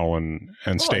that now and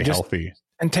stay healthy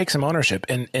and take some ownership.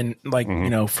 And like,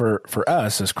 for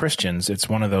us as Christians, it's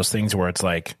one of those things where it's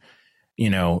like,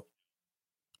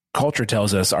 culture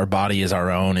tells us our body is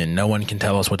our own and no one can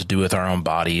tell us what to do with our own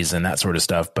bodies and that sort of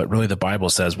stuff. But really the Bible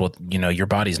says, well, your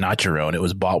body's not your own. It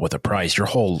was bought with a price. Your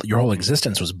whole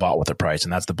existence was bought with a price,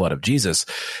 and that's the blood of Jesus.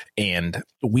 And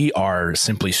we are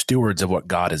simply stewards of what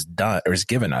God has done or has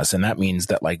given us. And that means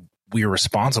that like we are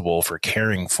responsible for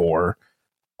caring for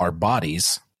our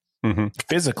bodies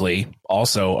physically,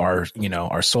 also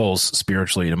our souls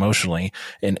spiritually and emotionally,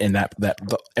 and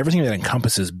everything that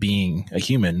encompasses being a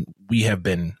human, we have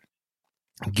been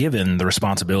given the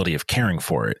responsibility of caring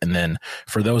for it. And then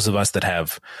for those of us that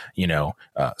have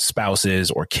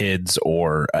spouses or kids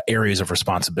or areas of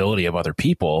responsibility of other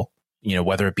people,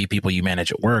 whether it be people you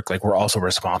manage at work, like we're also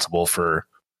responsible for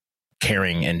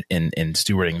caring and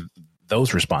stewarding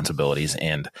those responsibilities.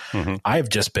 And I've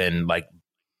just been like,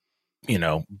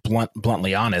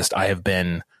 bluntly honest, I have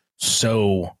been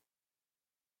so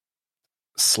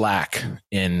slack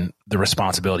in the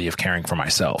responsibility of caring for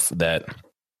myself that,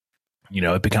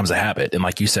 it becomes a habit. And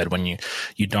like you said, when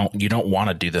you don't want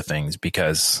to do the things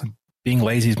because being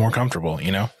lazy is more comfortable,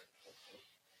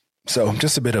 So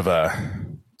just a bit of a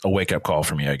wake up call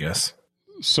for me, I guess.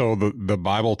 So the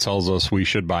Bible tells us we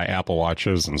should buy Apple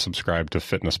Watches and subscribe to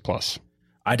Fitness Plus.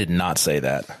 I did not say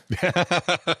that.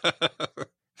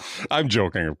 I'm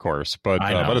joking, of course, but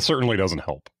it certainly doesn't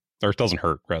help, or it doesn't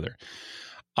hurt, rather.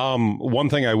 One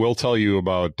thing I will tell you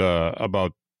about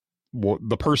the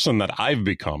person that I've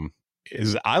become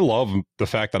is I love the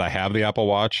fact that I have the Apple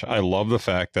Watch. I love the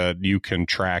fact that you can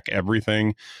track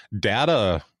everything.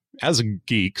 Data, as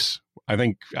geeks, I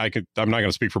think I'm not going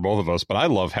to speak for both of us, but I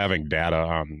love having data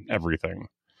on everything.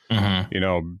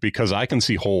 Because I can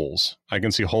see holes. I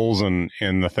can see holes in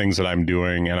the things that I'm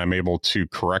doing, and I'm able to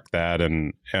correct that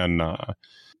and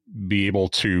be able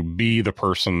to be the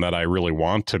person that I really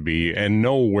want to be and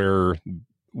know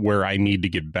where I need to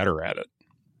get better at it.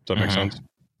 Does that make sense?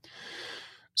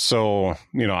 So,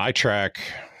 I track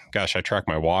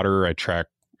my water. I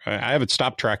haven't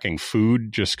stopped tracking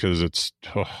food just because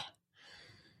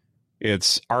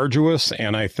it's arduous,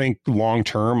 and I think long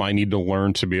term I need to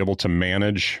learn to be able to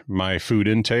manage my food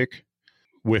intake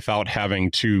without having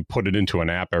to put it into an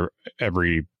app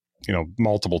every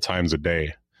multiple times a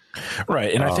day.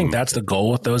 Right, and I think that's the goal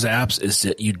with those apps is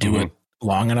that you do it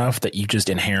long enough that you just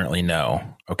inherently know.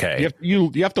 Okay,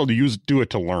 you have to do it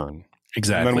to learn.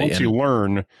 Exactly. And then once you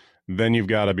learn, then you've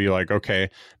got to be like, okay,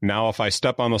 now if I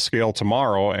step on the scale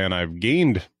tomorrow and I've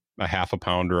gained a half a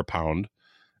pound or a pound,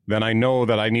 then I know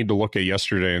that I need to look at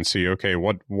yesterday and see, okay,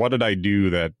 what did I do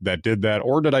that did that?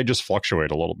 Or did I just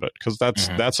fluctuate a little bit? Because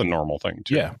that's a normal thing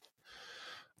too. Yeah.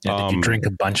 Did you drink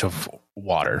a bunch of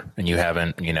water and you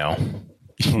haven't,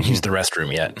 used the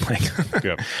restroom yet? Like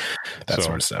that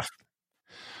sort of stuff.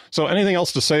 So anything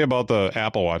else to say about the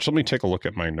Apple Watch? Let me take a look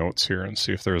at my notes here and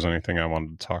see if there's anything I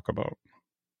wanted to talk about.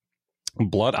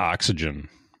 Blood oxygen.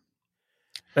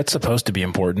 That's supposed to be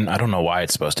important. I don't know why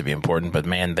it's supposed to be important, but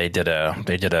man, they did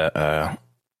a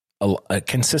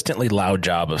consistently loud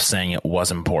job of saying it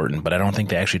was important, but I don't think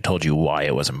they actually told you why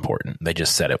it was important. They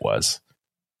just said it was.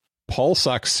 Pulse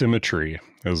oximetry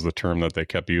is the term that they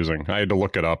kept using. I had to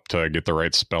look it up to get the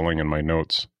right spelling in my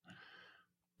notes.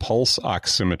 Pulse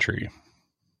oximetry.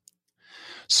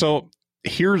 So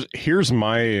here's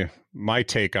my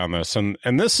take on this, and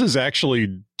this is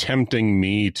actually tempting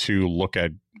me to look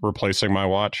at replacing my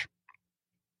watch.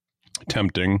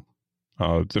 Tempting.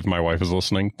 If my wife is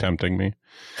listening, tempting me.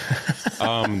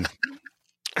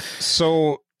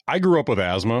 So I grew up with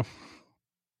asthma.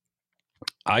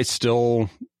 I still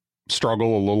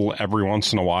struggle a little every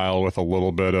once in a while with a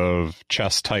little bit of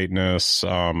chest tightness,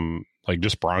 like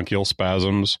just bronchial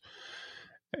spasms.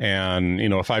 And, you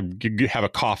know, if I have a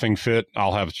coughing fit,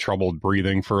 I'll have trouble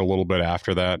breathing for a little bit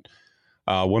after that.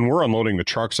 When we're unloading the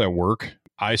trucks at work,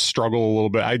 I struggle a little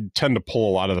bit. I tend to pull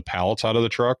a lot of the pallets out of the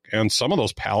truck, and some of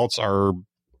those pallets are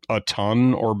a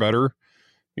ton or better.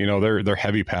 You know, they're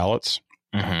heavy pallets.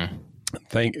 Mm-hmm.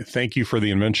 Thank you for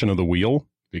the invention of the wheel,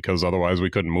 because otherwise we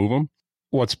couldn't move them.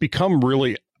 What's become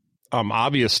really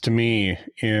obvious to me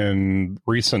in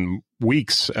recent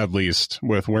weeks, at least,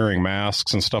 with wearing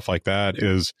masks and stuff like that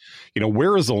is, you know,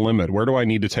 where is the limit? Where do I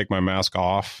need to take my mask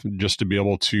off just to be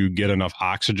able to get enough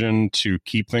oxygen to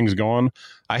keep things going?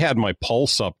 I had my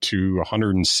pulse up to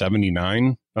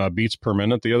 179 beats per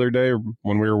minute the other day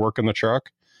when we were working the truck.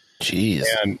 Jeez.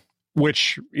 And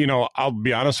which, you know, I'll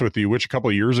be honest with you, which a couple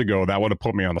of years ago, that would have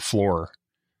put me on the floor.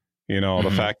 You know,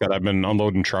 the fact that I've been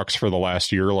unloading trucks for the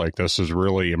last year like this has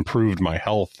really improved my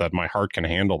health, that my heart can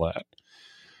handle that.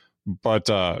 But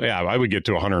yeah, I would get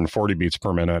to 140 beats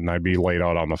per minute and I'd be laid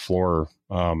out on the floor,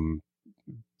 you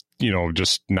know,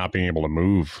 just not being able to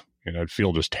move. You know, I'd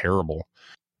feel just terrible.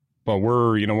 But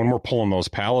you know, when we're pulling those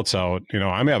pallets out, you know,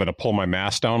 I'm having to pull my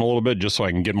mask down a little bit just so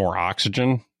I can get more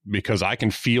oxygen, because I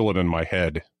can feel it in my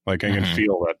head. Like I can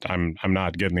feel that I'm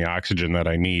not getting the oxygen that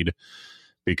I need,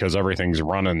 because everything's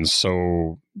running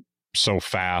so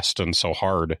fast and so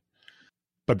hard.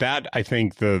 But that, I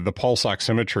think the pulse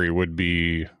oximetry would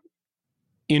be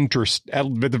at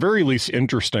the very least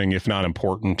interesting, if not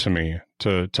important to me,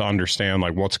 to understand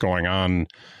like what's going on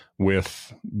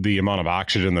with the amount of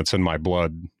oxygen that's in my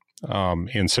blood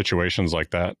in situations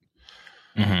like that.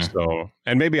 So,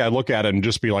 and maybe I look at it and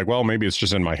just be like, well, maybe it's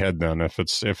just in my head then, if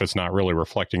it's not really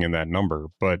reflecting in that number.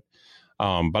 But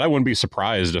I wouldn't be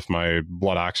surprised if my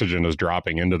blood oxygen is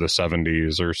dropping into the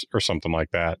 70s or something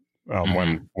like that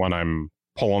when I'm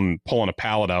pulling a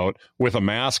pallet out with a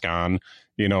mask on,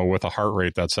 you know, with a heart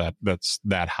rate that's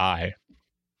that high.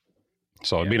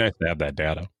 So it'd be nice to have that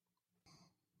data.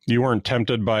 You weren't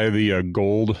tempted by the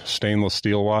gold stainless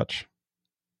steel watch?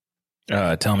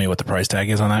 Tell me what the price tag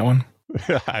is on that one.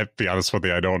 I'll be honest with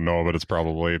you, I don't know, but it's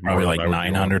probably like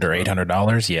 $900 or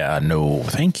 $800. Yeah, no,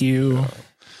 thank you.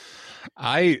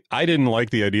 I didn't like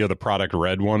the idea of the product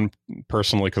red one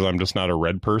personally, because I'm just not a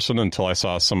red person, until I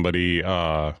saw somebody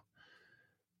they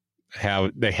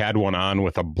had one on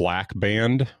with a black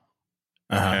band,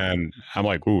 and I'm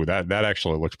like, ooh, that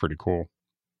actually looks pretty cool.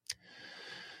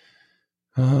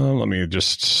 Let me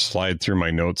just slide through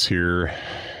my notes here.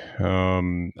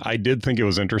 I did think it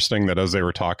was interesting that as they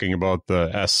were talking about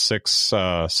the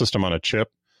S6 system on a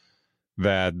chip,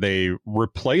 that they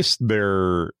replaced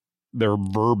their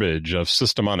verbiage of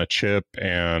system on a chip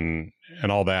and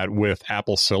all that with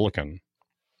Apple Silicon.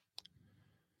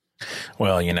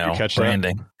 Well, you know,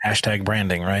 branding, hashtag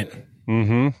branding, right?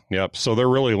 Yep. So they're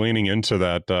really leaning into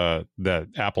that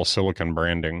Apple Silicon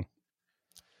branding.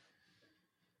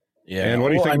 Yeah. And what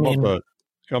do you think about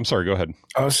I'm sorry, go ahead.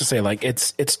 I was just saying, like,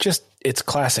 it's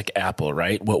classic Apple,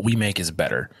 right? What we make is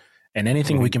better. And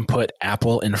anything we can put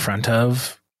Apple in front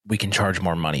of, we can charge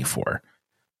more money for.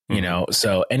 You know,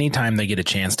 so anytime they get a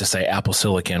chance to say Apple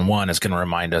Silicon, one is going to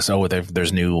remind us, oh,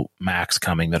 there's new Macs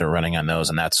coming that are running on those,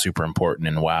 and that's super important.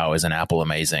 And wow, isn't Apple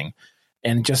amazing?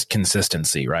 And just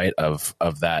consistency, right, of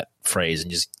that phrase,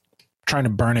 and just trying to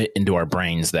burn it into our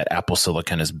brains that Apple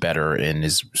Silicon is better and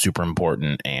is super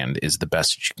important and is the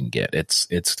best that you can get.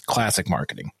 It's classic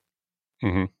marketing.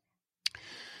 The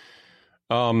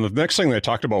next thing they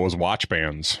talked about was watch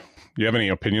bands. Do you have any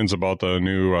opinions about the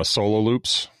new Solo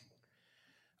Loops?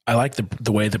 I like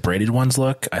the way the braided ones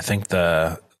look. I think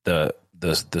the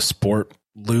sport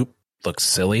loop looks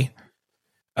silly.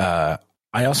 I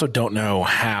also don't know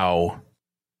how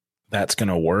that's going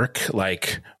to work.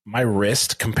 Like, my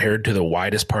wrist compared to the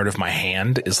widest part of my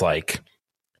hand is like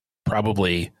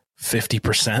probably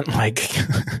 50%. Like,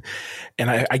 and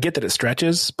I get that it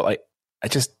stretches, but like,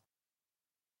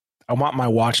 I want my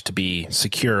watch to be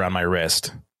secure on my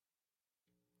wrist,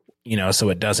 you know, so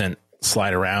it doesn't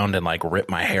slide around and like rip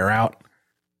my hair out.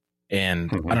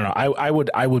 And I don't know,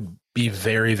 I would be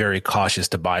very, very cautious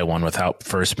to buy one without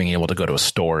first being able to go to a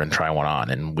store and try one on.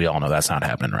 And we all know that's not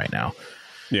happening right now.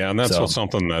 Yeah. And that's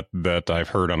something that I've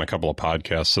heard on a couple of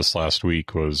podcasts this last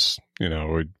week was, you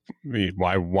know,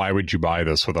 why would you buy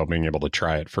this without being able to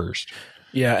try it first?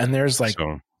 Yeah. And there's like,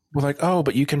 we're like, oh,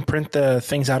 but you can print the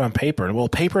things out on paper. Well,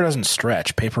 paper doesn't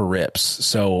stretch, paper rips.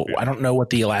 So I don't know what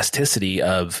the elasticity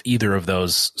of either of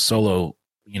those solo,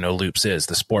 you know, loops is,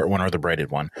 the sport one or the braided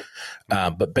one.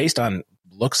 But based on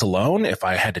looks alone, if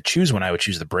I had to choose one, I would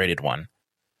choose the braided one.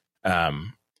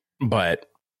 But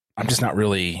I'm just not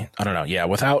really, I don't know. Yeah.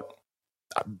 Without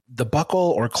the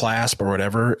buckle or clasp or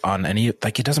whatever on any,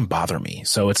 like, it doesn't bother me.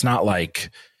 So it's not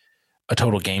like a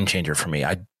total game changer for me.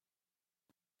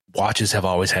 Watches have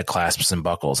always had clasps and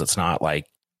buckles. It's not like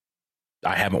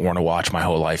I haven't worn a watch my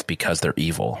whole life because they're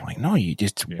evil. Like, no, you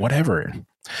just whatever.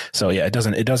 So yeah,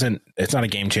 it's not a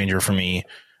game changer for me.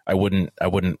 I wouldn't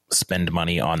spend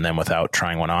money on them without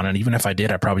trying one on. And even if I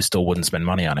did, I probably still wouldn't spend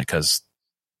money on it because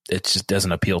it just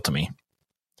doesn't appeal to me.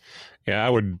 Yeah,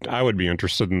 I would be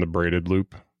interested in the braided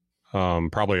loop.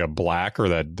 Probably a black or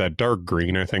that dark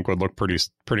green, I think would look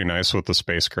pretty nice with the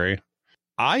space gray.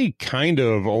 I kind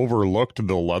of overlooked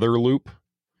the leather loop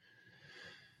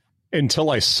until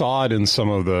I saw it in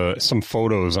some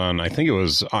photos on, I think it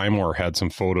was Imor had some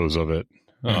photos of it.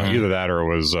 Either that or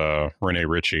it was Renee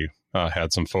Ritchie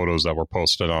had some photos that were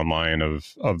posted online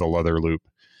of the leather loop.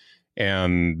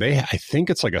 And I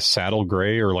think it's like a saddle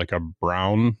gray or like a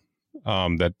brown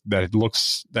that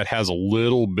has a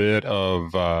little bit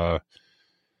of,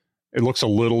 it looks a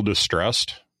little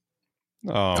distressed.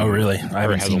 Oh, really? I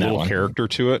haven't seen that one. It has a little character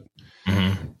to it.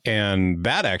 Mm-hmm. And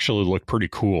that actually looked pretty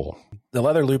cool. The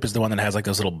leather loop is the one that has like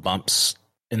those little bumps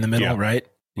in the middle, right?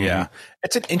 Mm-hmm. Yeah.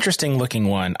 It's an interesting looking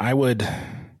one.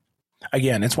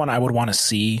 It's one I would want to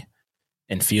see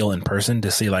and feel in person to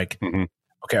see like,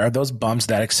 okay, are those bumps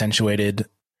that accentuated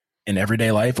in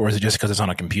everyday life, or is it just because it's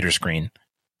on a computer screen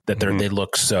that they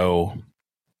look so...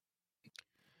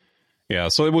 Yeah,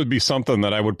 so it would be something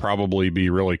that I would probably be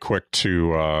really quick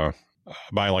to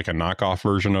buy like a knockoff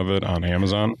version of it on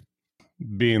Amazon,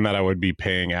 being that I would be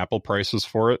paying Apple prices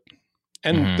for it.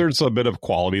 And there's a bit of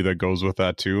quality that goes with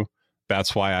that too.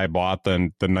 That's why I bought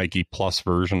the Nike Plus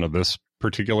version of this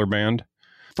particular band.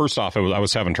 First off, I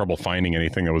was having trouble finding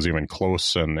anything that was even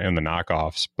close in the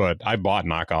knockoffs, but I bought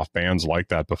knockoff bands like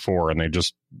that before, and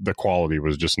the quality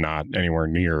was just not anywhere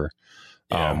near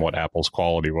what Apple's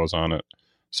quality was on it.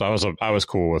 So I was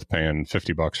cool with paying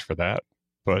 $50 for that.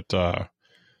 But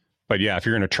yeah, if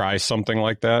you're going to try something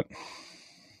like that,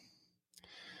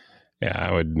 yeah,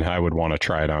 I would want to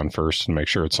try it on first and make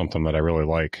sure it's something that I really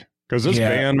like. Because this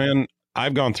band, man,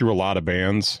 I've gone through a lot of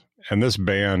bands, and this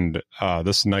band,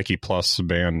 this Nike Plus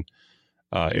band,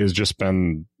 has just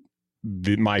been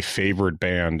my favorite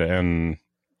band. And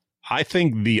I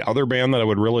think the other band that I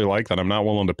would really like that I'm not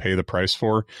willing to pay the price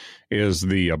for is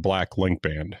the Black Link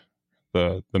band,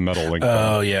 the metal Link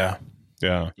band. Oh, yeah.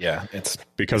 Yeah. It's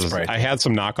because I had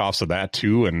some knockoffs of that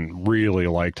too, and really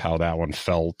liked how that one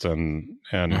felt and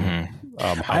how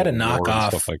I had a knockoff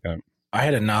stuff like that. I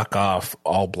had a knockoff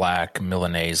all black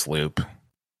Milanese loop.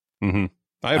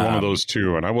 I had one of those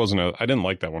too, and I didn't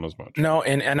like that one as much. No,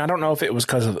 and I don't know if it was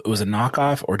because it was a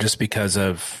knockoff or just because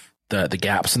of the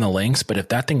gaps in the links. But if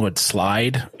that thing would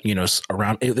slide,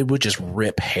 around, it would just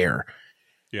rip hair.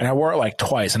 Yeah. And I wore it like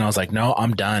twice, and I was like, no,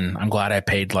 I'm done. I'm glad I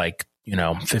paid like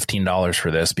 $15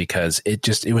 for this because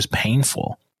it was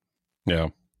painful. Yeah.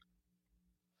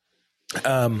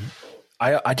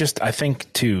 I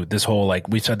think too, this whole, like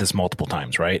we've said this multiple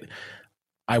times, right?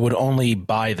 I would only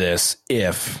buy this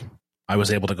if I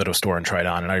was able to go to a store and try it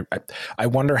on. And I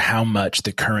wonder how much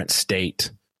the current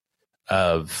state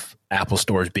of Apple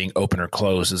stores being open or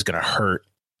closed is going to hurt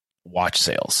watch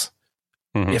sales,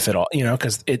 if at all,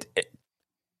 because it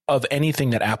of anything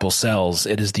that Apple sells,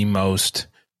 it is the most,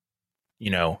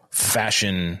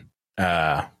 fashion,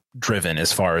 driven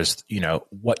as far as,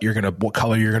 what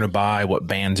color you're going to buy, what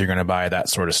bands you're going to buy, that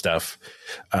sort of stuff.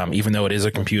 Even though it is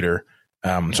a computer.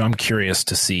 So I'm curious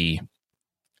to see,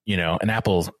 and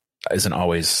Apple isn't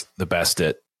always the best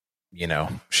at,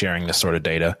 sharing this sort of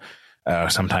data.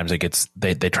 Sometimes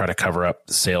they try to cover up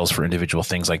sales for individual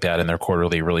things like that in their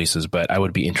quarterly releases, but I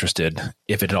would be interested,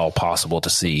 if at all possible, to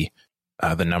see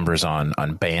the numbers on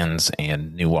bands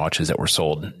and new watches that were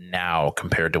sold now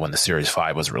compared to when the Series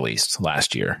 5 was released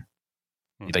last year.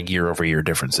 Like year over year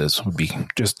differences would be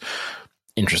just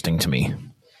interesting to me.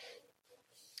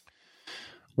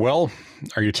 Well,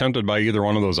 are you tempted by either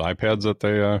one of those iPads that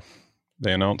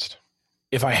they announced?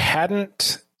 If I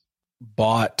hadn't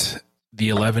bought the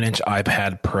 11-inch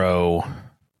iPad Pro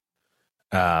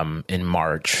in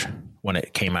March when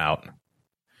it came out,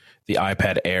 the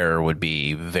iPad Air would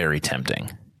be very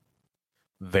tempting.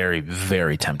 Very,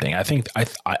 very tempting. I think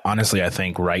I honestly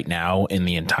think right now in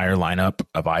the entire lineup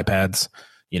of iPads,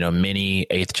 mini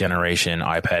 8th generation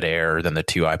iPad Air, then the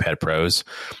 2 iPad Pros,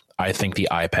 I think the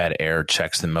iPad Air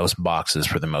checks the most boxes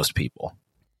for the most people.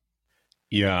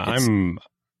 Yeah,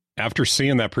 after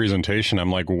seeing that presentation,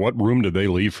 I'm like, what room did they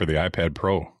leave for the iPad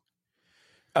Pro?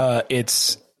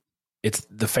 It's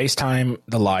the FaceTime,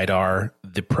 the LiDAR,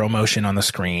 the ProMotion on the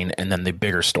screen, and then the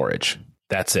bigger storage.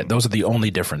 That's it. Those are the only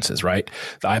differences, right?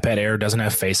 The iPad Air doesn't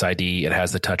have Face ID. It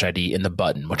has the Touch ID in the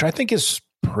button, which I think is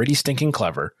pretty stinking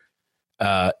clever.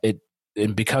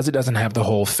 And because it doesn't have the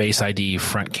whole Face ID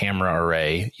front camera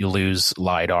array, you lose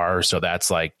LiDAR. So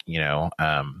that's like,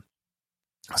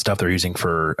 stuff they're using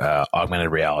for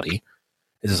augmented reality.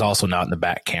 This is also not in the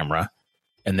back camera.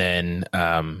 And then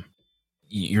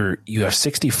you have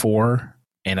 64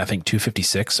 and I think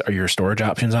 256 are your storage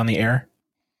options on the Air.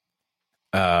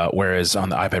 Whereas on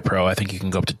the iPad Pro, I think you can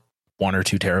go up to 1 or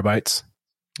 2 terabytes.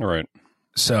 All right.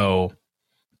 So,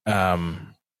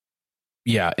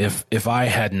 yeah, if I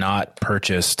had not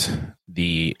purchased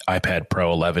the iPad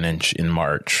Pro 11-inch in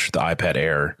March, the iPad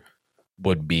Air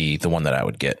would be the one that I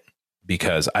would get,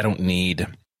 because I don't need,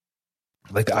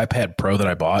 like, the iPad Pro that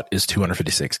I bought is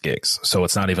 256 gigs. So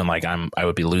it's not even like I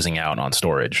would be losing out on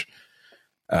storage.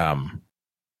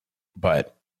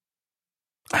 But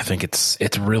I think it's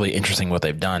really interesting what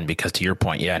they've done, because to your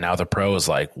point, yeah, now the Pro is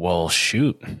like, well,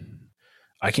 shoot,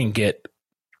 I can get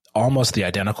almost the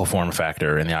identical form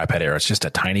factor in the iPad Air. It's just a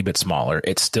tiny bit smaller.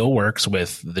 It still works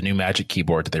with the new Magic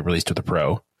Keyboard that they released with the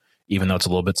Pro, even though it's a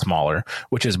little bit smaller,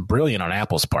 which is brilliant on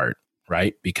Apple's part,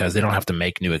 right? Because they don't have to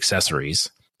make new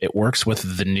accessories. It works with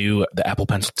the Apple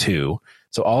Pencil 2.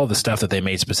 So all of the stuff that they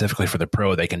made specifically for the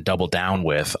Pro, they can double down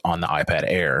with on the iPad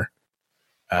Air.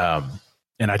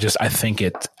 And I think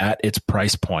it at its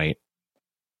price point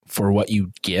for what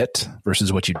you get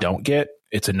versus what you don't get,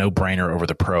 it's a no-brainer over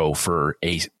the Pro for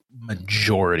a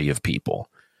majority of people.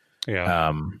 Yeah.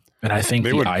 And I think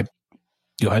go ahead.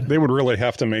 They would really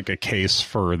have to make a case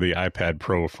for the iPad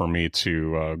Pro for me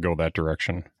to go that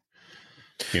direction.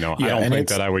 I don't think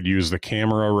that I would use the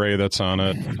camera array that's on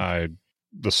it.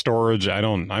 The storage,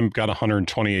 I've got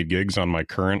 128 gigs on my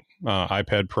current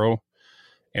iPad Pro,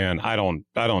 and I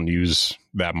don't use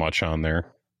that much on there.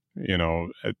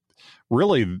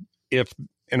 Really,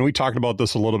 and we talked about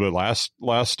this a little bit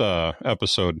last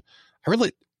episode.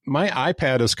 My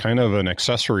iPad is kind of an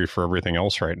accessory for everything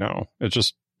else right now. It's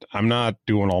just, I'm not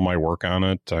doing all my work on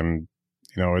it.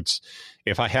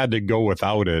 If I had to go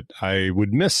without it, I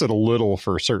would miss it a little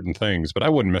for certain things, but I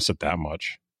wouldn't miss it that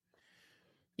much.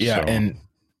 Yeah. So. And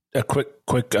a quick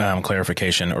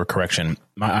clarification or correction.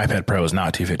 My iPad Pro is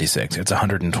not 256. It's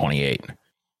 128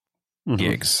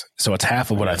 gigs. So it's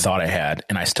half of what I thought I had,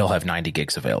 and I still have 90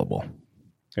 gigs available.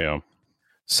 Yeah.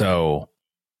 So,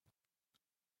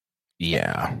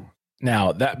 yeah.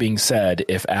 Now, that being said,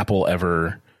 if Apple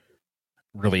ever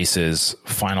releases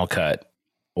Final Cut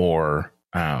or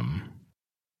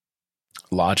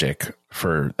Logic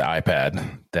for the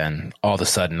iPad, then all of a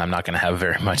sudden I'm not going to have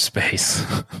very much space.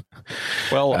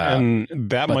 Well, and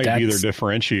that might be their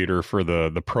differentiator for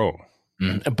the Pro.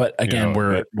 But again,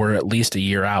 we're at least a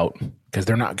year out, because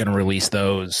they're not going to release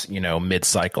those,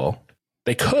 mid-cycle.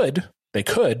 They could,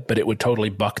 but it would totally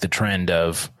buck the trend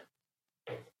of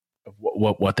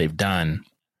what they've done.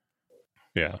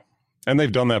 Yeah. And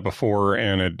they've done that before,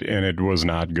 and it was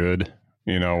not good.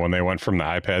 When they went from the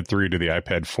iPad 3 to the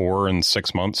iPad 4 in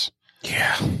 6 months.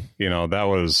 Yeah. That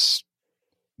was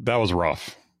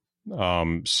rough.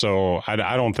 So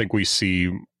I don't think we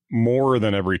see more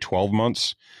than every 12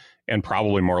 months, and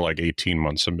probably more like 18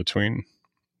 months in between.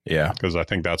 Yeah. Because I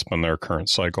think that's been their current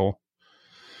cycle.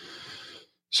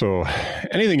 So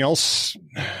anything else?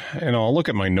 I'll look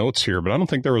at my notes here, but I don't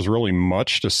think there was really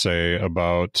much to say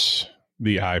about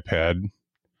the iPad.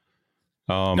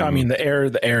 No, I mean, the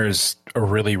Air is a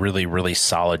really, really, really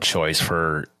solid choice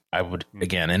for,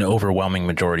 an overwhelming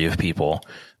majority of people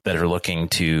that are looking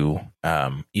to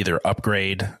either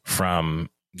upgrade from,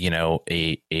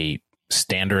 a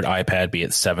standard iPad, be it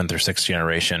 7th or 6th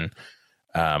generation,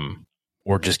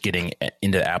 or just getting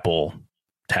into Apple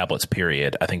tablets,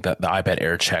 period. I think that the iPad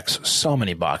Air checks so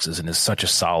many boxes and is such a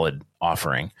solid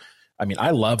offering. I mean, I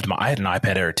had an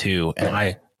iPad Air 2, and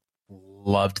I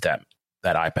loved that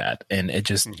that iPad. And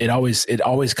it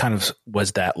always kind of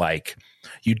was that, like,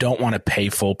 you don't want to pay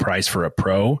full price for a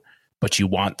Pro, but you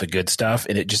want the good stuff.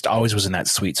 And it just always was in that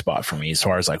sweet spot for me as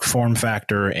far as like form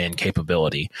factor and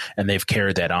capability. And they've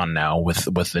carried that on now with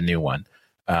the new one.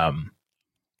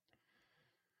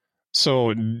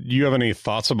 So do you have any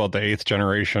thoughts about the 8th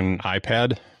generation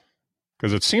iPad?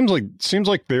 Because it seems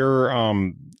like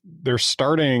they're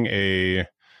starting a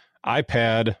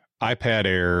iPad, iPad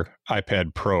Air,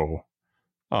 iPad Pro,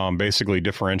 basically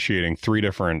differentiating 3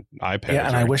 different iPads. Yeah,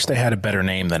 and I wish they had a better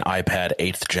name than iPad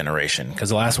 8th generation, because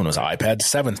the last one was iPad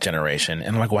 7th generation.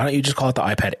 And I'm like, why don't you just call it the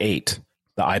iPad 8,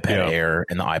 the iPad Air,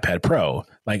 and the iPad Pro?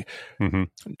 Like,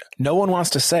 no one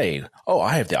wants to say, oh,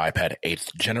 I have the iPad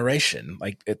 8th generation.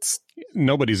 Like,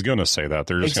 nobody's going to say that.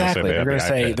 They're just going to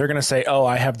say they're going to say, oh,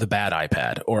 I have the bad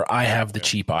iPad, or I have the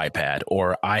cheap iPad,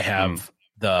 or I have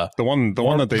the one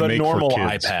that they make normal for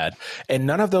kids. iPad. And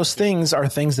none of those things are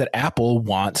things that Apple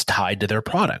wants tied to their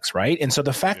products, right? And so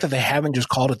the fact that they haven't just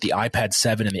called it the iPad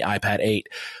 7 and the iPad 8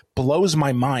 blows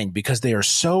my mind, because they are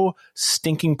so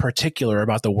stinking particular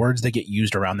about the words that get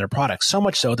used around their products, so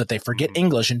much so that they forget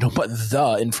English and don't put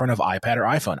the in front of iPad or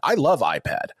iPhone. I love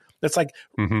iPad. It's like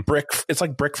Brick. It's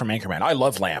like Brick from Anchorman. I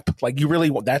love Lamp. Like,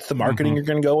 that's the marketing you're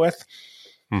going to go with?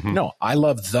 No, I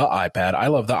love the iPad.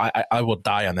 I will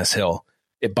die on this hill.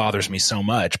 It bothers me so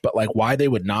much. But like, why they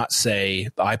would not say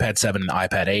the iPad 7 and the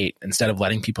iPad 8 instead of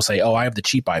letting people say, oh, I have the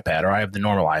cheap iPad, or I have the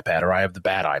normal iPad, or I have the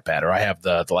bad iPad, or I have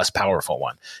the less powerful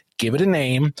one. Give it a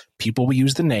name. People will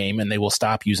use the name, and they will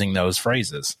stop using those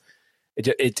phrases.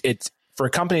 It's for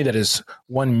a company that is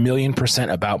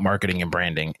 1,000,000% about marketing and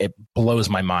branding. It blows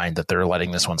my mind that they're letting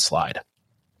this one slide.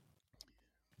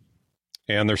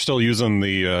 And they're still using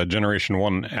the Generation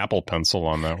 1 Apple Pencil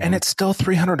on that one. And it's still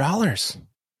 $300.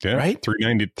 Yeah, right?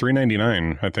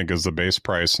 $399, I think, is the base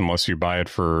price, unless you buy it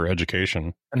for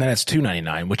education. And then it's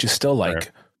 $299, which is still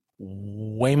like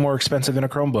way more expensive than a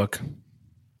Chromebook.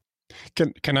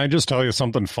 Can I just tell you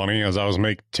something funny? As I was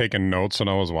taking notes and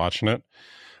I was watching it,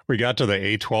 we got to the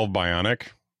A12 Bionic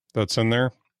that's in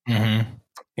there,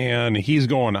 and he's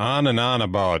going on and on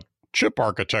about chip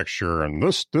architecture, and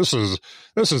this is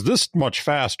this much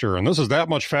faster, and this is that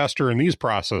much faster in these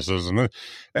processes, and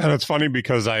it's funny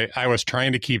because I was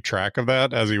trying to keep track of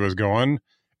that as he was going,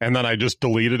 and then I just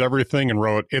deleted everything and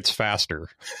wrote, it's faster.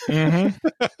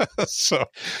 So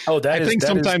I think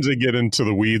sometimes they get into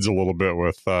the weeds a little bit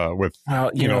with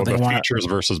the features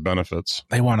versus benefits.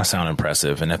 They want to sound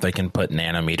impressive. And if they can put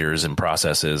nanometers and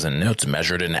processes and it's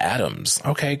measured in atoms.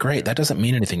 Okay, great. That doesn't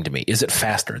mean anything to me. Is it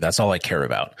faster? That's all I care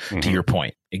about. To your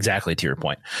point. Exactly to your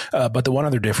point. But the one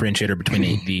other differentiator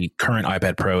between the current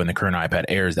iPad Pro and the current iPad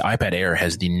Air is the iPad Air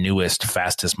has the newest,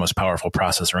 fastest, most powerful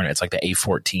processor in it. It's like the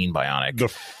A14 Bionic. The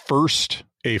first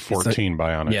A14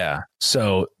 Bionic. Yeah.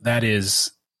 So that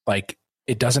is like,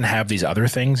 it doesn't have these other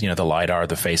things, the LiDAR,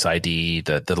 the Face ID,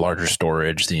 the larger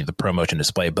storage, the ProMotion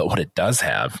display. But what it does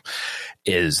have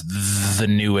is the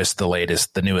newest, the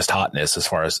latest, the newest hotness as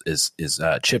far as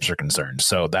chips are concerned.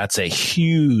 So that's a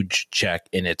huge check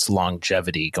in its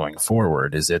longevity going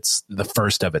forward. It's the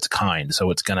first of its kind.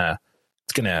 So it's gonna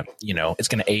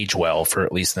age well for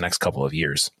at least the next couple of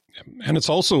years. And it's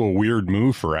also a weird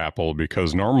move for Apple,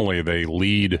 because normally they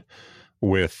lead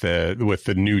with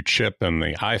the new chip and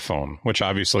the iPhone, which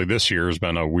obviously this year has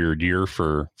been a weird year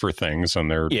for things, and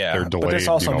they're delayed. But this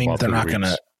also means they're not going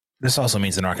to. This also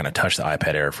means they're not going to touch the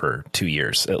iPad Air for 2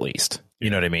 years at least. You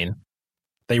know what I mean?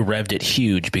 They revved it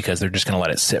huge because they're just going to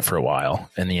let it sit for a while,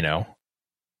 and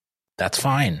that's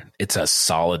fine. It's a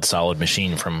solid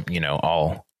machine from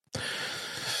all.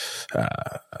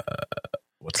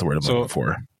 What's the word I'm looking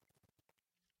for?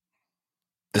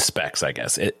 The specs, I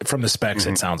guess. From the specs,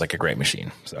 it sounds like a great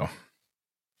machine. So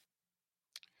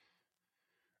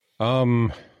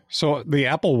the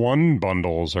Apple One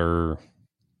bundles are.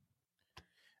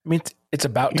 I mean, it's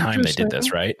about time they did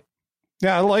this, right?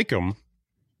 Yeah, I like them.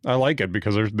 I like it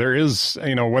because there is,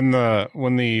 when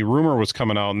the rumor was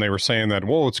coming out and they were saying that,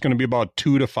 it's going to be about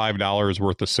 $2 to $5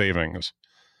 worth of savings.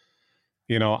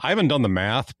 I haven't done the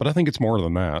math, but I think it's more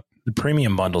than that. The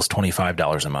premium bundle is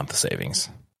 $25 a month of savings.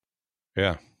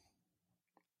 Yeah.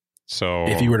 So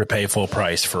if you were to pay full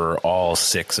price for all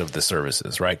 6 of the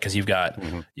services, right? Because you've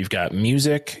got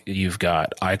music, you've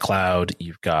got iCloud,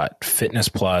 you've got Fitness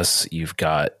Plus, you've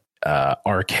got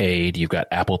Arcade, you've got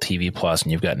Apple TV Plus,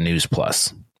 and you've got News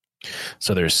Plus.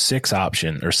 So there's 6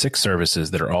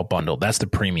 services that are all bundled. That's the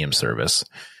premium service.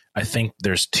 I think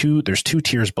there's two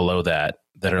tiers below that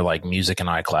are like music and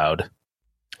iCloud.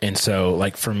 And so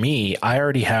like for me, I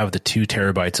already have the 2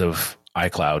 terabytes of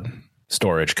iCloud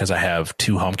storage because I have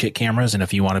 2 HomeKit cameras. And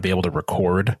if you want to be able to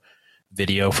record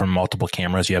video from multiple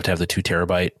cameras, you have to have the 2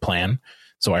 terabyte plan.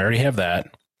 So I already have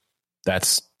that.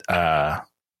 That's, I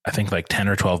think like 10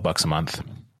 or 12 bucks a month.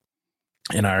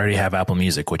 And I already have Apple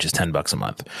Music, which is $10 a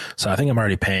month. So I think I'm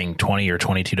already paying $20 or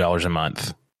 $22 a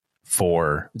month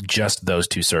for just those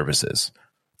 2 services.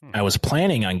 I was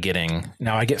planning on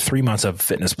now I get 3 months of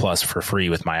Fitness Plus for free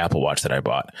with my Apple Watch that I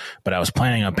bought, but I was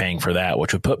planning on paying for that,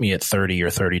 which would put me at $30 or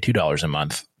 $32 a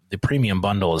month. The premium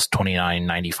bundle is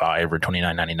 $29.95 or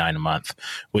 $29.99 a month,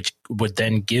 which would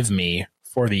then give me,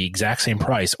 for the exact same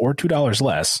price or $2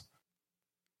 less,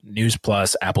 News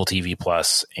Plus, Apple TV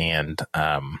Plus, and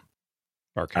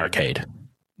Arcade.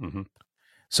 Mm-hmm.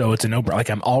 So it's a no-brainer.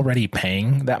 Like, I'm already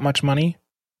paying that much money.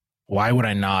 Why would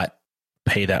I not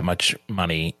pay that much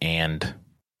money and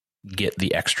get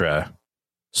the extra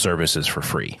services for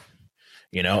free?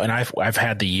 You know, and I've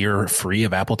had the year free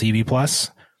of Apple TV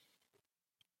Plus,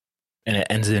 and it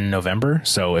ends in November.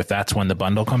 So if that's when the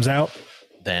bundle comes out,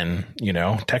 then, you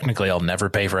know, technically I'll never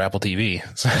pay for Apple TV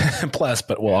Plus,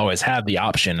 but we'll always have the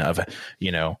option of,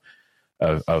 you know,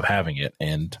 of having it.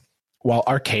 And while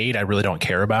Arcade, I really don't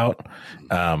care about,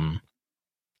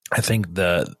 I think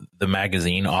the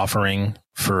magazine offering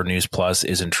for News Plus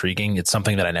is intriguing. It's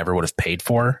something that I never would have paid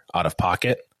for out of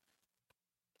pocket,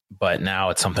 but now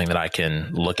it's something that I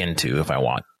can look into if I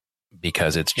want,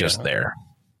 because it's just there.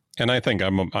 And I think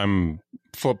I'm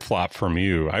flip flop from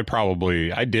you. I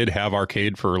did have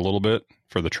Arcade for a little bit,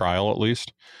 for the trial at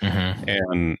least,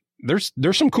 and there's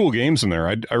some cool games in there.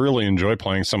 I really enjoy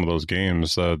playing some of those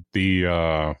games. I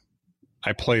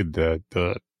played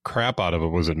the crap out of it.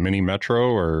 Was it Mini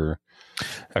Metro or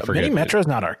I forget? Mini Metro is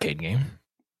not an arcade game.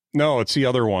 No, it's the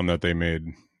other one that they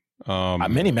made.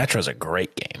 Mini Metro is a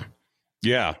great game.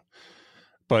 Yeah,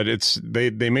 but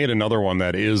they made another one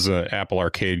that is an Apple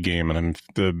Arcade game, and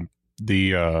the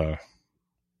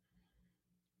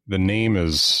name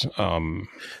is.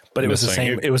 But it was the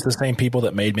same. It was the same people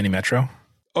that made Mini Metro.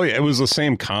 Oh yeah, it was the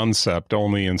same concept.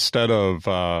 Only instead of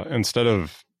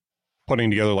putting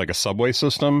together like a subway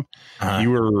system,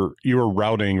 you were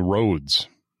routing roads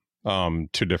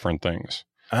to different things.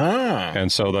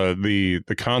 And so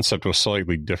the concept was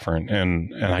slightly different,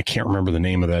 and I can't remember the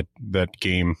name of that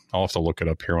game. I'll have to look it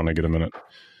up here when I get a minute.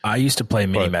 I used to play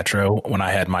Mini Metro when I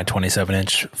had my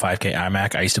 27-inch 5K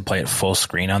iMac. I used to play it full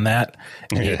screen on that,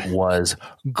 and it was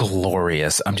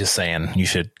glorious. I'm just saying, you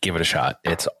should give it a shot.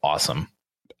 It's awesome.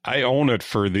 I own it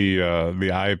for the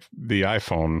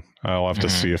iPhone. I'll have to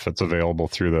see if it's available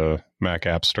through the Mac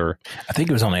App Store. I think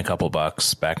it was only a couple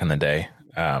bucks back in the day.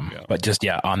 But just,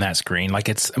 on that screen, like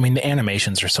the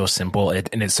animations are so simple,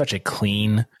 and it's such a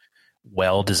clean,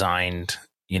 well-designed,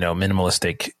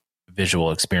 minimalistic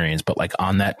visual experience. But like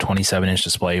on that 27-inch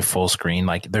display, full screen,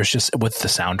 like there's just, with the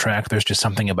soundtrack, there's just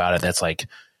something about it that's like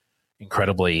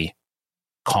incredibly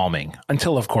calming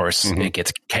until, of course, it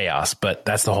gets chaos. But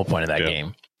that's the whole point of that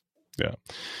game. Yeah.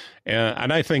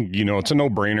 And I think, it's a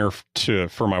no-brainer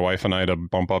for my wife and I to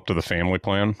bump up to the family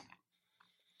plan.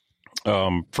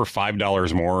 For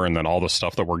 $5 more, and then all the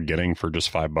stuff that we're getting for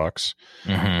just $5.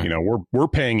 We're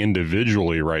paying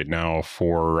individually right now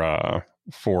for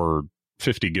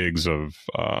 50 gigs of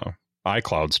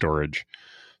iCloud storage,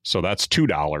 so that's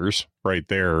 $2 right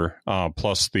there,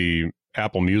 plus the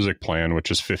Apple Music plan, which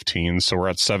is $15, so we're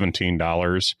at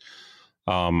 $17.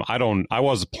 I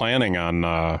was planning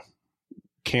on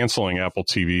canceling Apple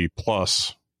TV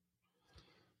Plus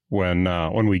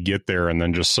when we get there, and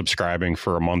then just subscribing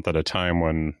for a month at a time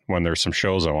when there's some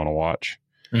shows I want to watch.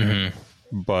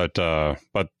 But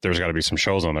there's got to be some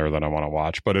shows on there that I want to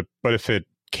watch. But if it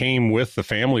came with the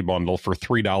family bundle for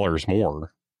 $3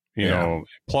 more,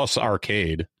 plus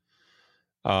Arcade,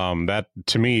 that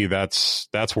to me that's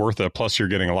worth it. Plus you're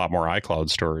getting a lot more iCloud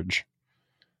storage.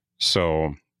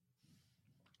 So,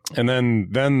 and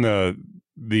then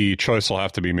the choice will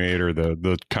have to be made, or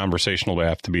the conversation will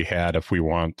have to be had, if we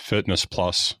want Fitness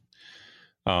Plus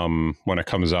when it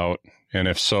comes out. And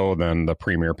if so, then the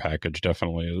Premier package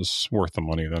definitely is worth the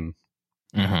money then.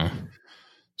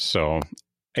 So,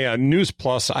 yeah, News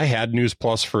Plus. I had News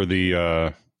Plus for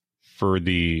the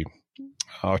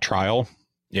trial.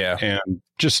 Yeah. And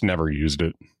just never used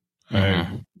it.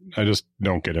 I just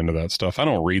don't get into that stuff. I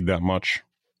don't read that much,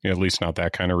 at least not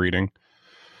that kind of reading.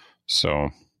 So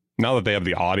now that they have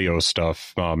the audio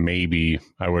stuff, maybe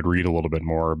I would read a little bit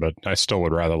more, but I still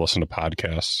would rather listen to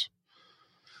podcasts.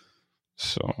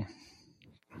 So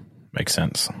makes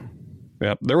sense.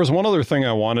 Yeah. There was one other thing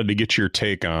I wanted to get your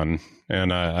take on,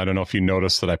 and I don't know if you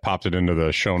noticed that I popped it into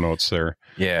the show notes there.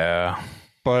 Yeah.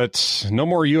 But no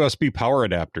more USB power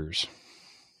adapters.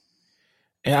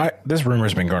 Yeah, this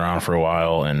rumor's been going on for a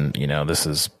while, and this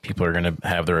is people are going to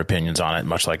have their opinions on it,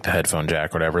 much like the headphone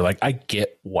jack, or whatever. Like, I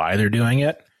get why they're doing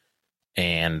it,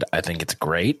 and I think it's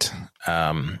great.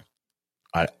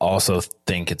 I also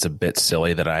think it's a bit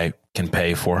silly that I can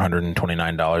pay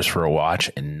 $429 for a watch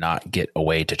and not get a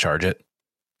way to charge it.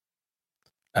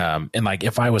 And like,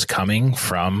 if I was coming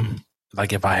from,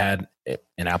 like, if I had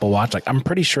an Apple Watch, like, I'm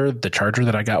pretty sure the charger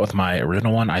that I got with my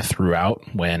original one, I threw out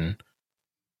when.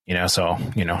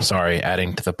 Sorry,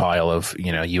 adding to the pile of,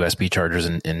 USB chargers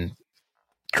and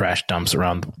trash dumps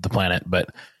around the planet. But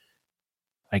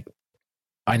like,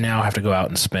 I now have to go out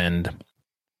and spend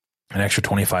an extra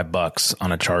 $25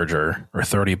 on a charger or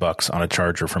 $30 on a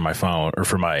charger for my phone or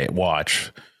for my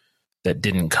watch that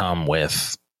didn't come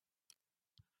with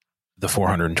the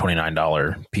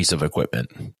 $429 piece of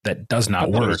equipment that does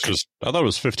not work. I thought it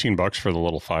was $15 for the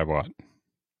little 5-watt.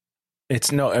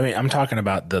 I'm talking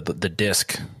about the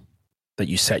disc that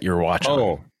you set your watch on.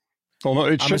 Oh, well, no,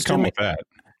 it should come with that.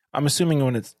 I'm assuming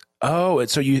when it's,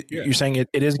 you're saying it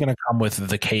is going to come with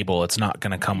the cable. It's not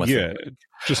going to come with,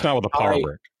 just not with the power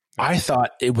brick. I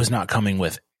thought it was not coming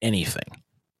with anything.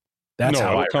 That's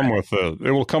how it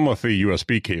will come with the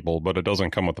USB cable, but it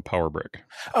doesn't come with the power brick.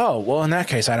 Oh, well, in that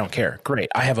case, I don't care. Great.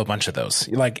 I have a bunch of those.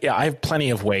 I have plenty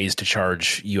of ways to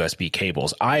charge USB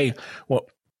cables.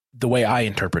 The way I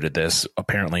interpreted this,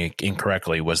 apparently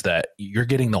incorrectly, was that you're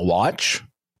getting the watch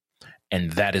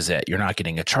and that is it. You're not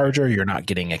getting a charger. You're not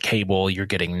getting a cable. You're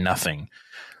getting nothing.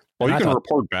 Well, you can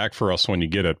report back for us when you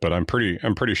get it, but I'm pretty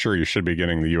sure you should be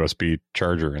getting the USB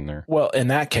charger in there. Well, in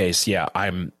that case,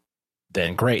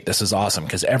 then great. This is awesome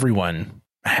because everyone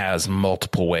has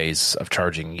multiple ways of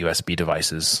charging USB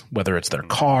devices, whether it's their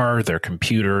car, their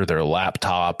computer, their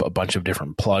laptop, a bunch of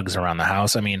different plugs around the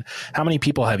house. I mean, how many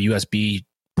people have USB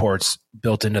ports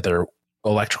built into their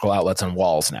electrical outlets and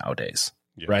walls nowadays,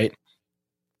 right?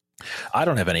 I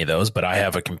don't have any of those, but I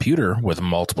have a computer with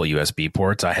multiple USB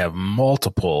ports. I have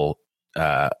multiple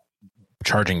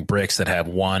charging bricks that have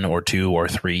 1 or 2 or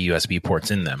 3 USB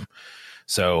ports in them.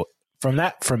 So from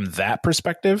that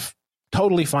perspective,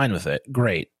 totally fine with it.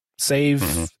 Great.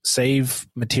 Save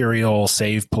material,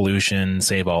 save pollution,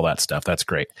 save all that stuff. That's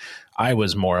great. I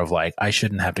was more of like, I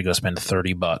shouldn't have to go spend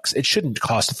 $30. It shouldn't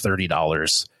cost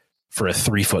 $30 for a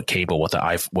 3-foot cable with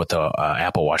a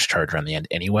Apple Watch charger on the end.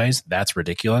 Anyways, that's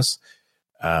ridiculous.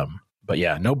 But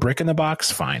yeah, no brick in the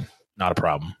box. Fine. Not a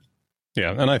problem.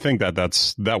 Yeah. And I think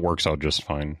that works out just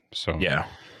fine. So yeah,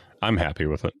 I'm happy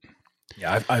with it.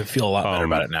 Yeah. I feel a lot better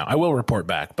about it now. I will report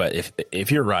back, but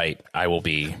if you're right, I will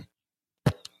be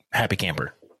happy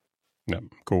camper. Yeah.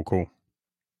 Cool.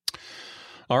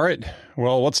 All right.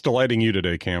 Well, what's delighting you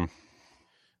today, Cam?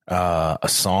 A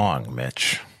song,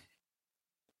 Mitch.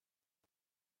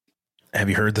 Have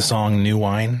you heard the song New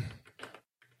Wine?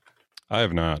 I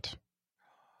have not.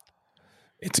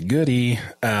 It's a goodie.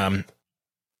 Have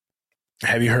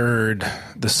you heard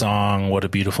the song What a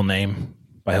Beautiful Name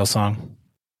by Hillsong?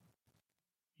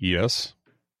 Yes.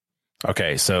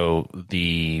 Okay, so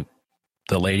the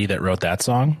lady that wrote that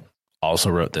song also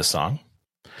wrote this song.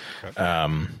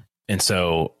 Okay. And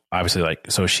so obviously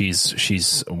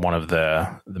she's one of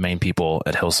the main people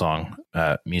at Hillsong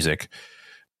Music.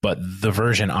 But the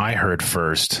version I heard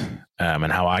first,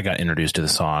 and how I got introduced to the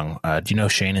song, do you know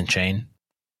Shane and Shane?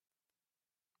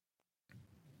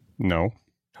 No.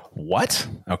 What?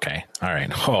 Okay. All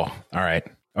right. Oh, all right.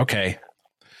 Okay.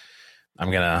 I'm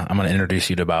gonna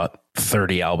introduce you to about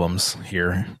 30 albums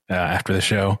here after the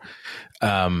show.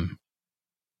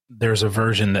 There's a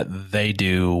version that they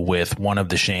do with one of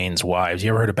the Shane's wives. You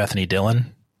ever heard of Bethany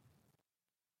Dillon?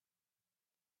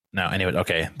 No, anyway,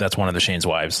 okay, that's one of the Shane's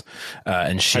wives,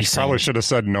 and she probably should have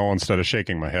said no instead of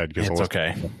shaking my head because it's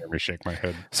okay. Let me shake my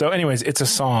head. So, anyways, it's a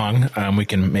song. We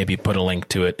can maybe put a link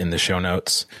to it in the show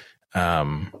notes,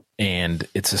 and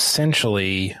it's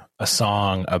essentially a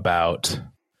song about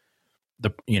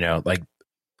the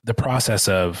process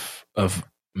of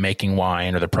making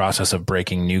wine, or the process of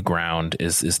breaking new ground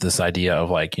is this idea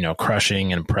of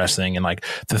crushing and pressing, and like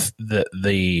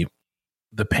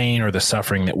the pain or the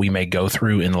suffering that we may go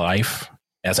through in life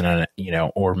as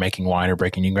or making wine or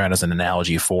breaking new ground as an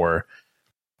analogy for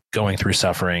going through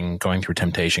suffering, going through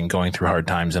temptation, going through hard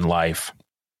times in life,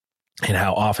 and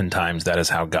how oftentimes that is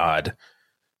how God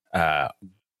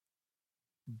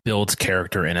builds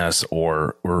character in us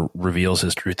or reveals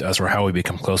his truth to us, or how we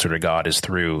become closer to God is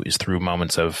through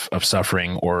moments of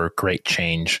suffering or great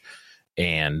change.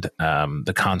 And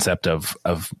the concept of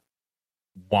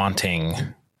wanting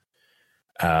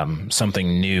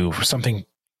something new,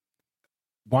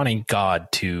 wanting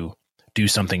God to do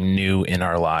something new in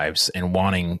our lives and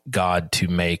wanting God to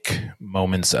make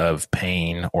moments of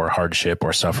pain or hardship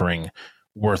or suffering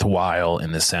worthwhile,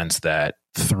 in the sense that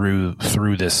through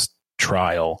this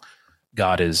trial,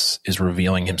 God is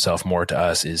revealing himself more to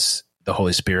us, is the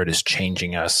Holy Spirit is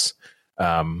changing us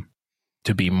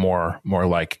to be more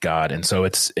like God. And so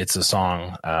it's a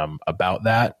song about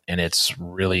that, and it's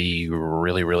really,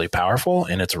 really, really powerful,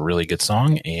 and it's a really good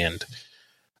song, and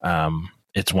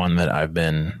it's one that I've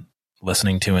been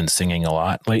listening to and singing a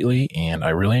lot lately, and I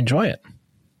really enjoy it.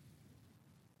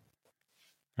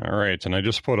 All right, and I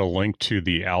just put a link to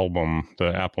the album,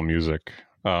 the Apple Music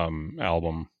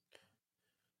album.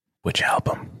 Which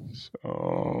album?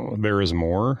 So There Is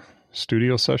More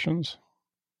studio sessions.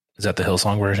 Is that the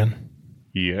Hillsong version?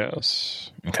 Yes.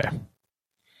 Okay.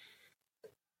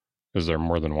 Is there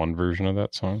more than one version of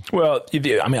that song? Well,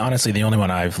 I mean, honestly, the only one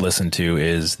I've listened to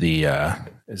is the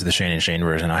Shane and Shane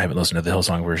version. I haven't listened to the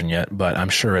Hillsong version yet, but I'm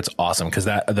sure it's awesome, because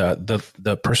that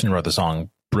the person who wrote the song,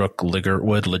 Brooke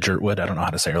Ligertwood, I don't know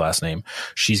how to say her last name.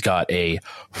 She's got a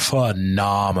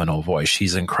phenomenal voice.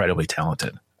 She's incredibly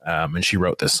talented. And she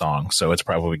wrote this song, so it's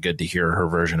probably good to hear her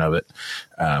version of it.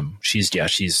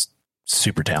 She's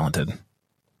super talented.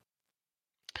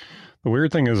 The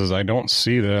weird thing is I don't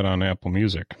see that on Apple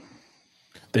Music.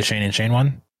 The Shane and Shane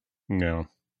one? No.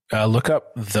 Look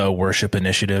up The Worship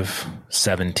Initiative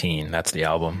 17. That's the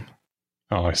album.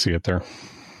 Oh, I see it there.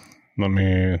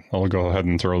 I'll go ahead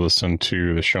and throw this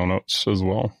into the show notes as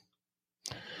well.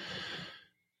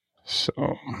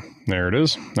 So there it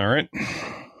is. All right.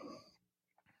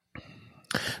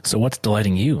 So what's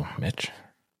delighting you, Mitch?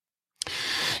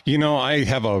 I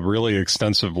have a really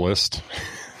extensive list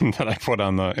that I put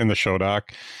in the show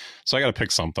doc. So I got to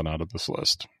pick something out of this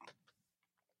list.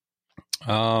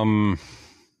 I'm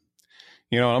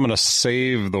going to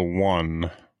save the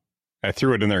one. I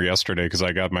threw it in there yesterday because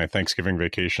I got my Thanksgiving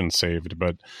vacation saved,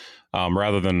 but I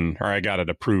got it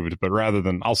approved, but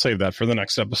I'll save that for the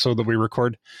next episode that we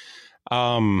record,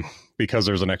 because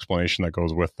there's an explanation that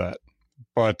goes with that.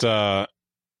 But,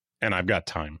 and I've got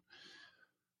time.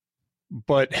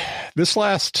 But this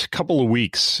last couple of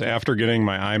weeks after getting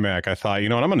my iMac, I thought, I'm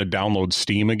going to download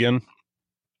Steam again.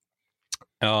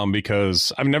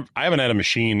 Because I haven't had a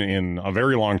machine in a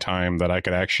very long time that I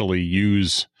could actually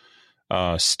use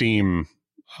Steam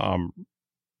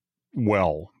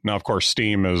well. Now, of course,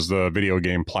 Steam is the video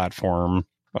game platform.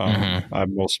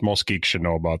 Most geeks should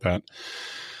know about that.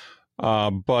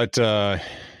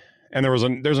 And there's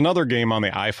another game on the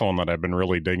iPhone that I've been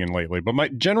really digging lately.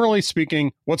 But generally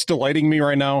speaking, what's delighting me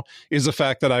right now is the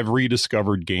fact that I've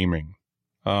rediscovered gaming.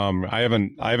 I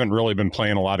haven't really been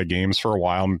playing a lot of games for a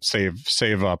while, save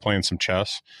playing some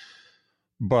chess.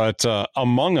 But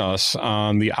Among Us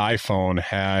on the iPhone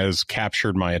has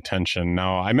captured my attention.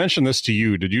 Now, I mentioned this to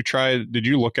you. Did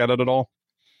you look at it at all?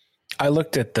 I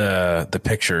looked at the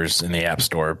pictures in the App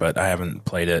Store, but I haven't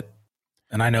played it.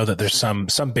 And I know that there's some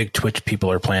big Twitch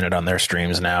people are playing it on their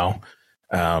streams now.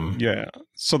 Yeah.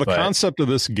 So the concept of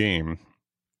this game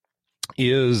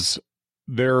is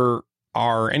there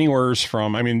are anywhere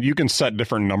from, you can set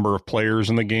different number of players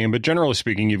in the game, but generally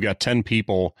speaking, you've got 10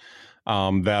 people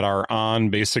that are on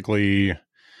basically,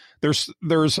 there's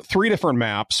 3 different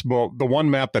maps, but the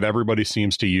one map that everybody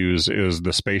seems to use is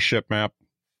the spaceship map.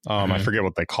 I forget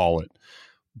what they call it,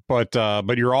 but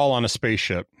you're all on a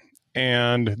spaceship,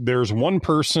 and there's one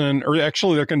person, or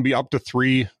actually there can be up to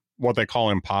 3 what they call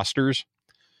imposters.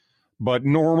 But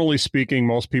normally speaking,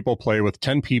 most people play with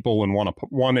 10 people and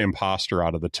one imposter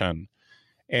out of the 10.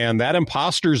 And that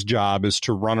imposter's job is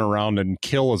to run around and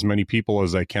kill as many people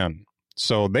as they can.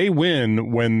 So they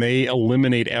win when they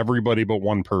eliminate everybody but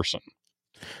one person.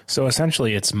 So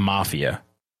essentially it's Mafia.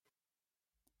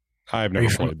 I've never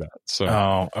played that.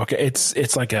 So okay.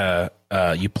 It's like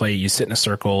you sit in a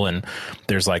circle, and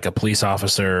there's like a police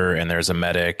officer, and there's a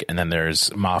medic, and then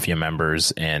there's mafia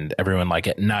members, and everyone, like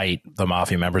at night, the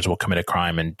mafia members will commit a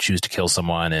crime and choose to kill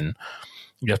someone, and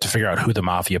you have to figure out who the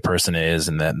mafia person is,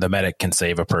 and the medic can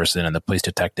save a person, and the police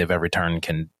detective every turn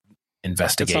can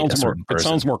investigate a certain person. It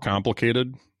sounds more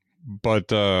complicated, but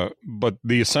the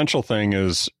essential thing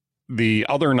is the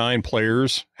other 9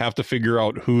 players have to figure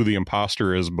out who the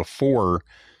imposter is before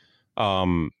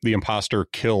the imposter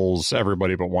kills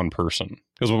everybody but one person.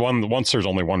 Because once there's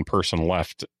only one person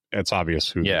left, it's obvious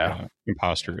who the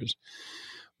imposter is.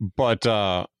 But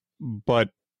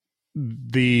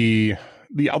the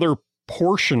other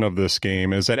portion of this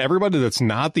game is that everybody that's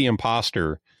not the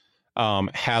imposter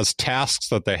has tasks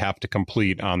that they have to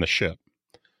complete on the ship.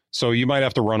 So you might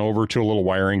have to run over to a little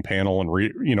wiring panel and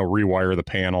rewire the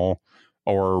panel.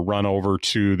 or run over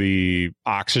to the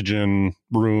oxygen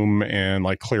room and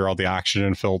like clear out the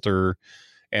oxygen filter.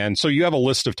 And so you have a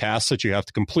list of tasks that you have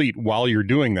to complete while you're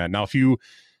doing that. Now, if you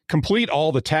complete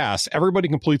all the tasks, everybody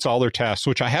completes all their tasks,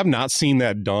 which I have not seen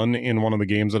that done in one of the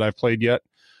games that I've played yet.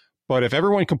 But if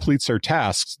everyone completes their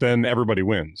tasks, then everybody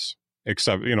wins,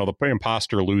 except, the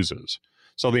imposter loses.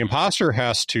 So the imposter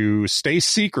has to stay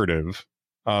secretive.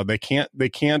 They can't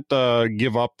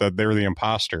give up that they're the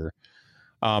imposter.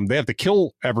 They have to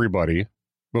kill everybody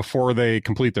before they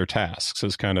complete their tasks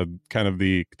is kind of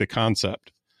the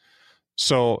concept.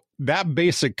 So that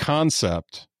basic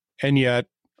concept, and yet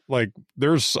like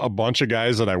there's a bunch of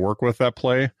guys that I work with that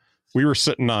play. We were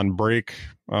sitting on break.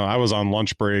 I was on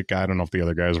lunch break. I don't know if the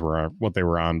other guys were what they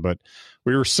were on, but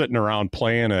we were sitting around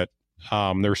playing it.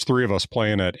 There's 3 of us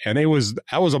playing it, and that was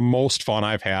the most fun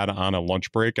I've had on a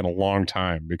lunch break in a long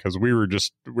time because we were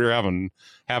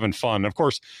having fun. Of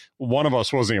course, one of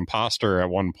us was the imposter at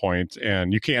one point,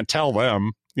 and you can't tell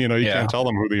them. You can't tell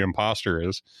them who the imposter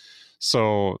is.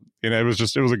 So it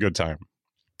was a good time.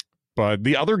 But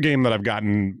the other game that I've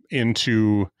gotten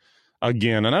into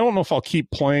again, and I don't know if I'll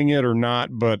keep playing it or not,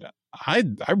 but I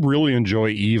really enjoy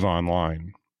EVE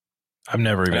Online. I've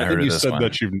never even heard of this one. You said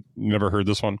that you've never heard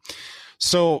this one.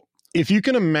 So if you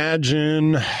can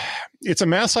imagine, it's a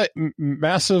massively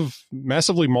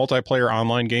multiplayer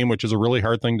online game, which is a really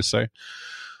hard thing to say.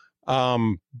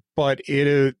 But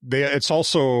it's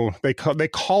also, they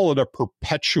call it a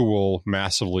perpetual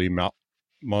massively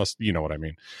you know what I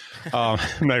mean? I'm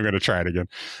not even going to try it again.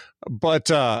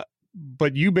 But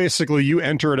you basically, you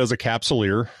enter it as a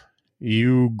capsuleer.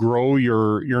 You grow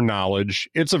your knowledge.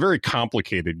 It's a very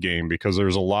complicated game because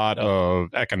there's a lot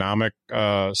of economic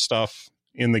stuff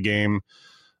in the game.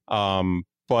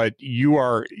 But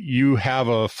you have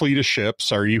a fleet of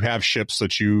ships, or you have ships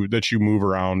that you move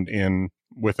around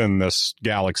within this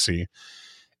galaxy,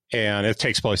 and it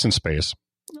takes place in space.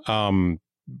 But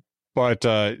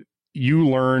you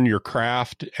learn your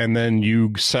craft, and then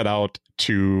you set out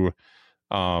to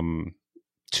earn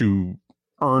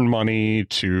money,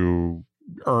 to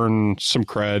earn some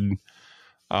cred.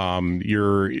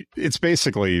 It's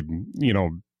basically,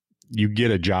 you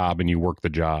get a job and you work the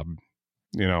job,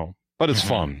 but it's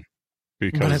fun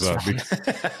because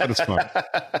but it's fun.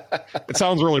 It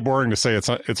sounds really boring to say it's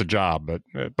a job,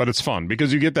 but it's fun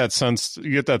because you get that sense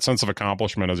of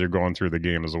accomplishment as you're going through the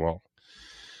game as well.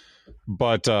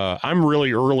 But I'm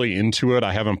really early into it.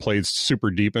 I haven't played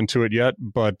super deep into it yet,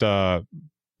 but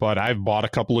I've bought a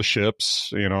couple of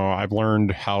ships. I've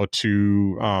learned how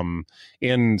to,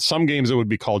 in some games it would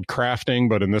be called crafting,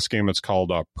 but in this game it's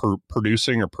called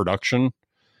producing or production.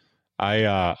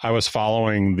 I was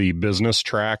following the business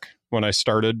track when I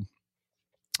started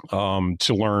to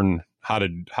learn how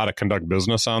to conduct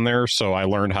business on there. So I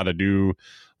learned how to do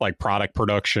like product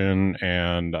production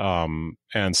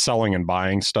and selling and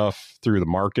buying stuff through the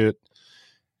market.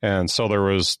 And so there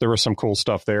was some cool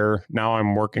stuff there. Now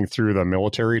I'm working through the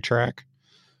military track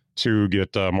to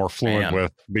get more fluent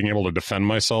with being able to defend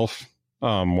myself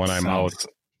when I'm out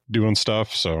doing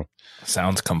stuff. So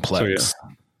sounds complex. So, yeah.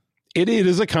 It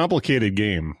is a complicated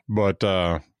game, but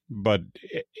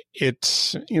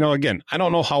it's, again, I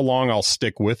don't know how long I'll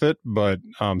stick with it, but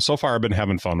so far I've been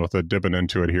having fun with it, dipping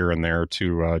into it here and there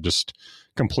to just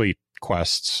complete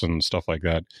quests and stuff like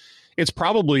that. It's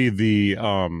probably the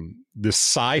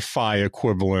sci-fi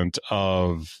equivalent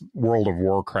of World of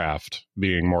Warcraft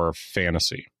being more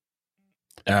fantasy.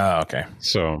 Oh, okay.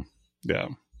 So, yeah.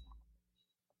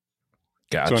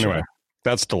 Gotcha. So anyway,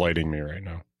 that's delighting me right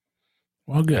now.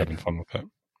 Well, good. Having fun with that.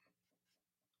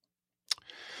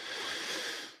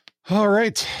 All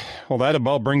right. Well, that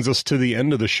about brings us to the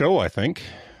end of the show, I think.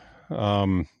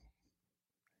 Yes,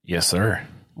 sir.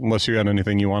 Unless you had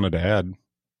anything you wanted to add.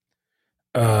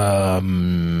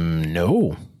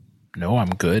 No, I'm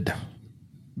good.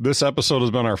 This episode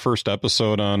has been our first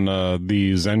episode on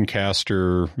the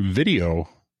Zencastr video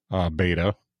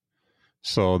beta.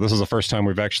 So this is the first time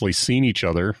we've actually seen each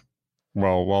other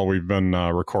while we've been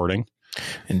recording.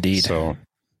 Indeed. So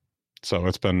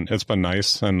it's been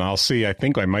nice, and I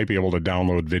think I might be able to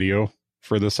download video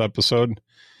for this episode,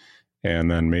 and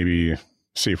then maybe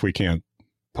see if we can't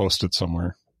post it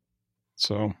somewhere.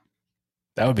 So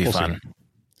that would be fun. See.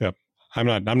 Yep.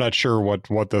 I'm not sure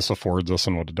what this affords us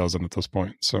and what it doesn't at this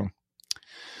point. So,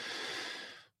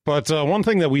 but one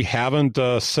thing that we haven't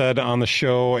said on the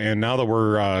show, and now that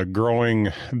we're growing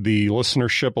the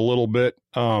listenership a little bit,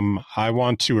 I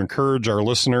want to encourage our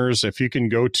listeners, if you can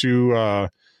go to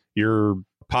your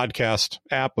podcast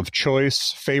app of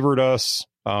choice, favorite us,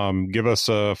 give us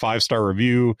a 5-star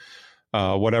review,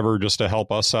 whatever, just to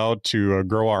help us out to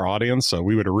grow our audience. So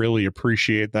we would really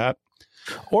appreciate that.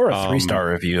 Or a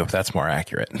 3-star review, if that's more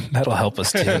accurate. That'll help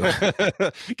us too.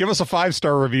 Give us a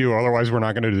 5-star review. Otherwise, we're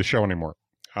not going to do the show anymore.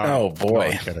 Oh,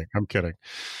 boy. No, I'm kidding.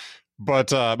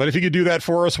 But if you could do that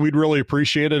for us, we'd really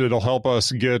appreciate it. It'll help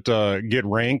us get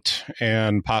ranked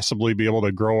and possibly be able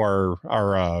to grow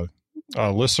our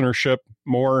listenership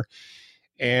more.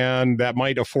 And that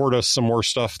might afford us some more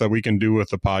stuff that we can do with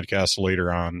the podcast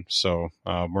later on. So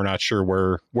we're not sure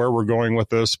where we're going with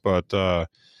this, but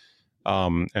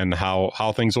and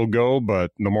how things will go.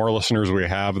 But the more listeners we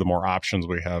have, the more options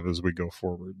we have as we go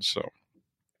forward. So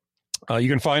you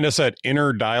can find us at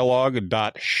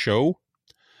innerdialogue.show.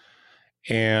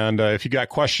 And if you got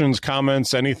questions,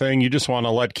 comments, anything, you just want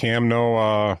to let Cam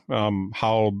know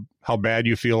how bad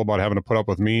you feel about having to put up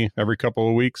with me every couple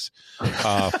of weeks,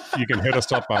 you can hit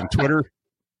us up on Twitter.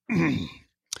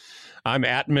 I'm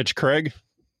at Mitch Craig.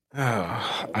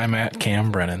 Oh, I'm at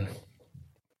Cam Brennan.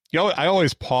 I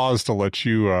always pause to let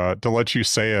you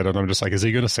say it, and I'm just like, is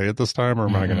he going to say it this time, or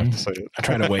am I going to have to say it? I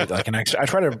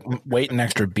try to wait an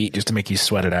extra beat just to make you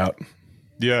sweat it out.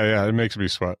 Yeah, it makes me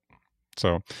sweat.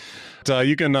 So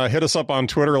you can hit us up on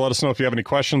Twitter. Let us know if you have any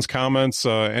questions, comments,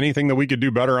 anything that we could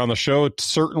do better on the show.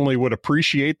 Certainly would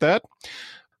appreciate that.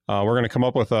 We're going to come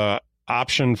up with a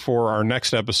option for our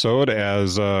next episode,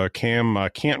 as Cam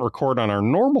can't record on our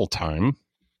normal time.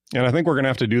 And I think we're going to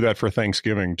have to do that for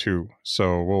Thanksgiving too.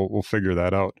 So we'll figure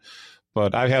that out.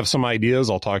 But I have some ideas.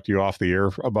 I'll talk to you off the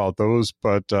air about those.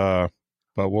 But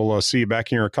we'll see you back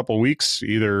here in a couple of weeks.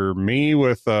 Either me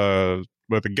with a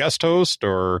guest host,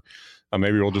 or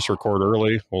maybe we'll just record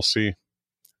early. We'll see.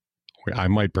 I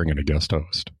might bring in a guest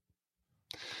host.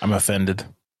 I'm offended.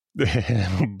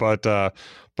 But at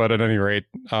any rate,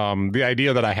 the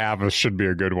idea that I have should be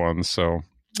a good one. So,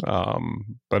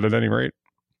 but at any rate,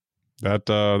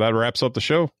 that wraps up the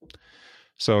show.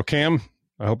 So, Cam,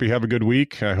 I hope you have a good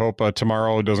week. I hope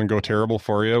tomorrow doesn't go terrible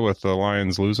for you with the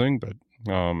Lions losing. But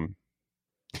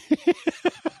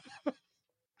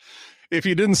if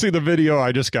you didn't see the video,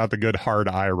 I just got the good hard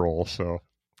eye roll. So,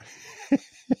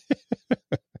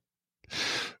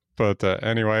 but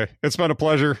anyway, it's been a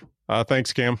pleasure.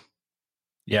 Thanks, Cam.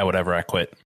 Yeah, whatever. I quit.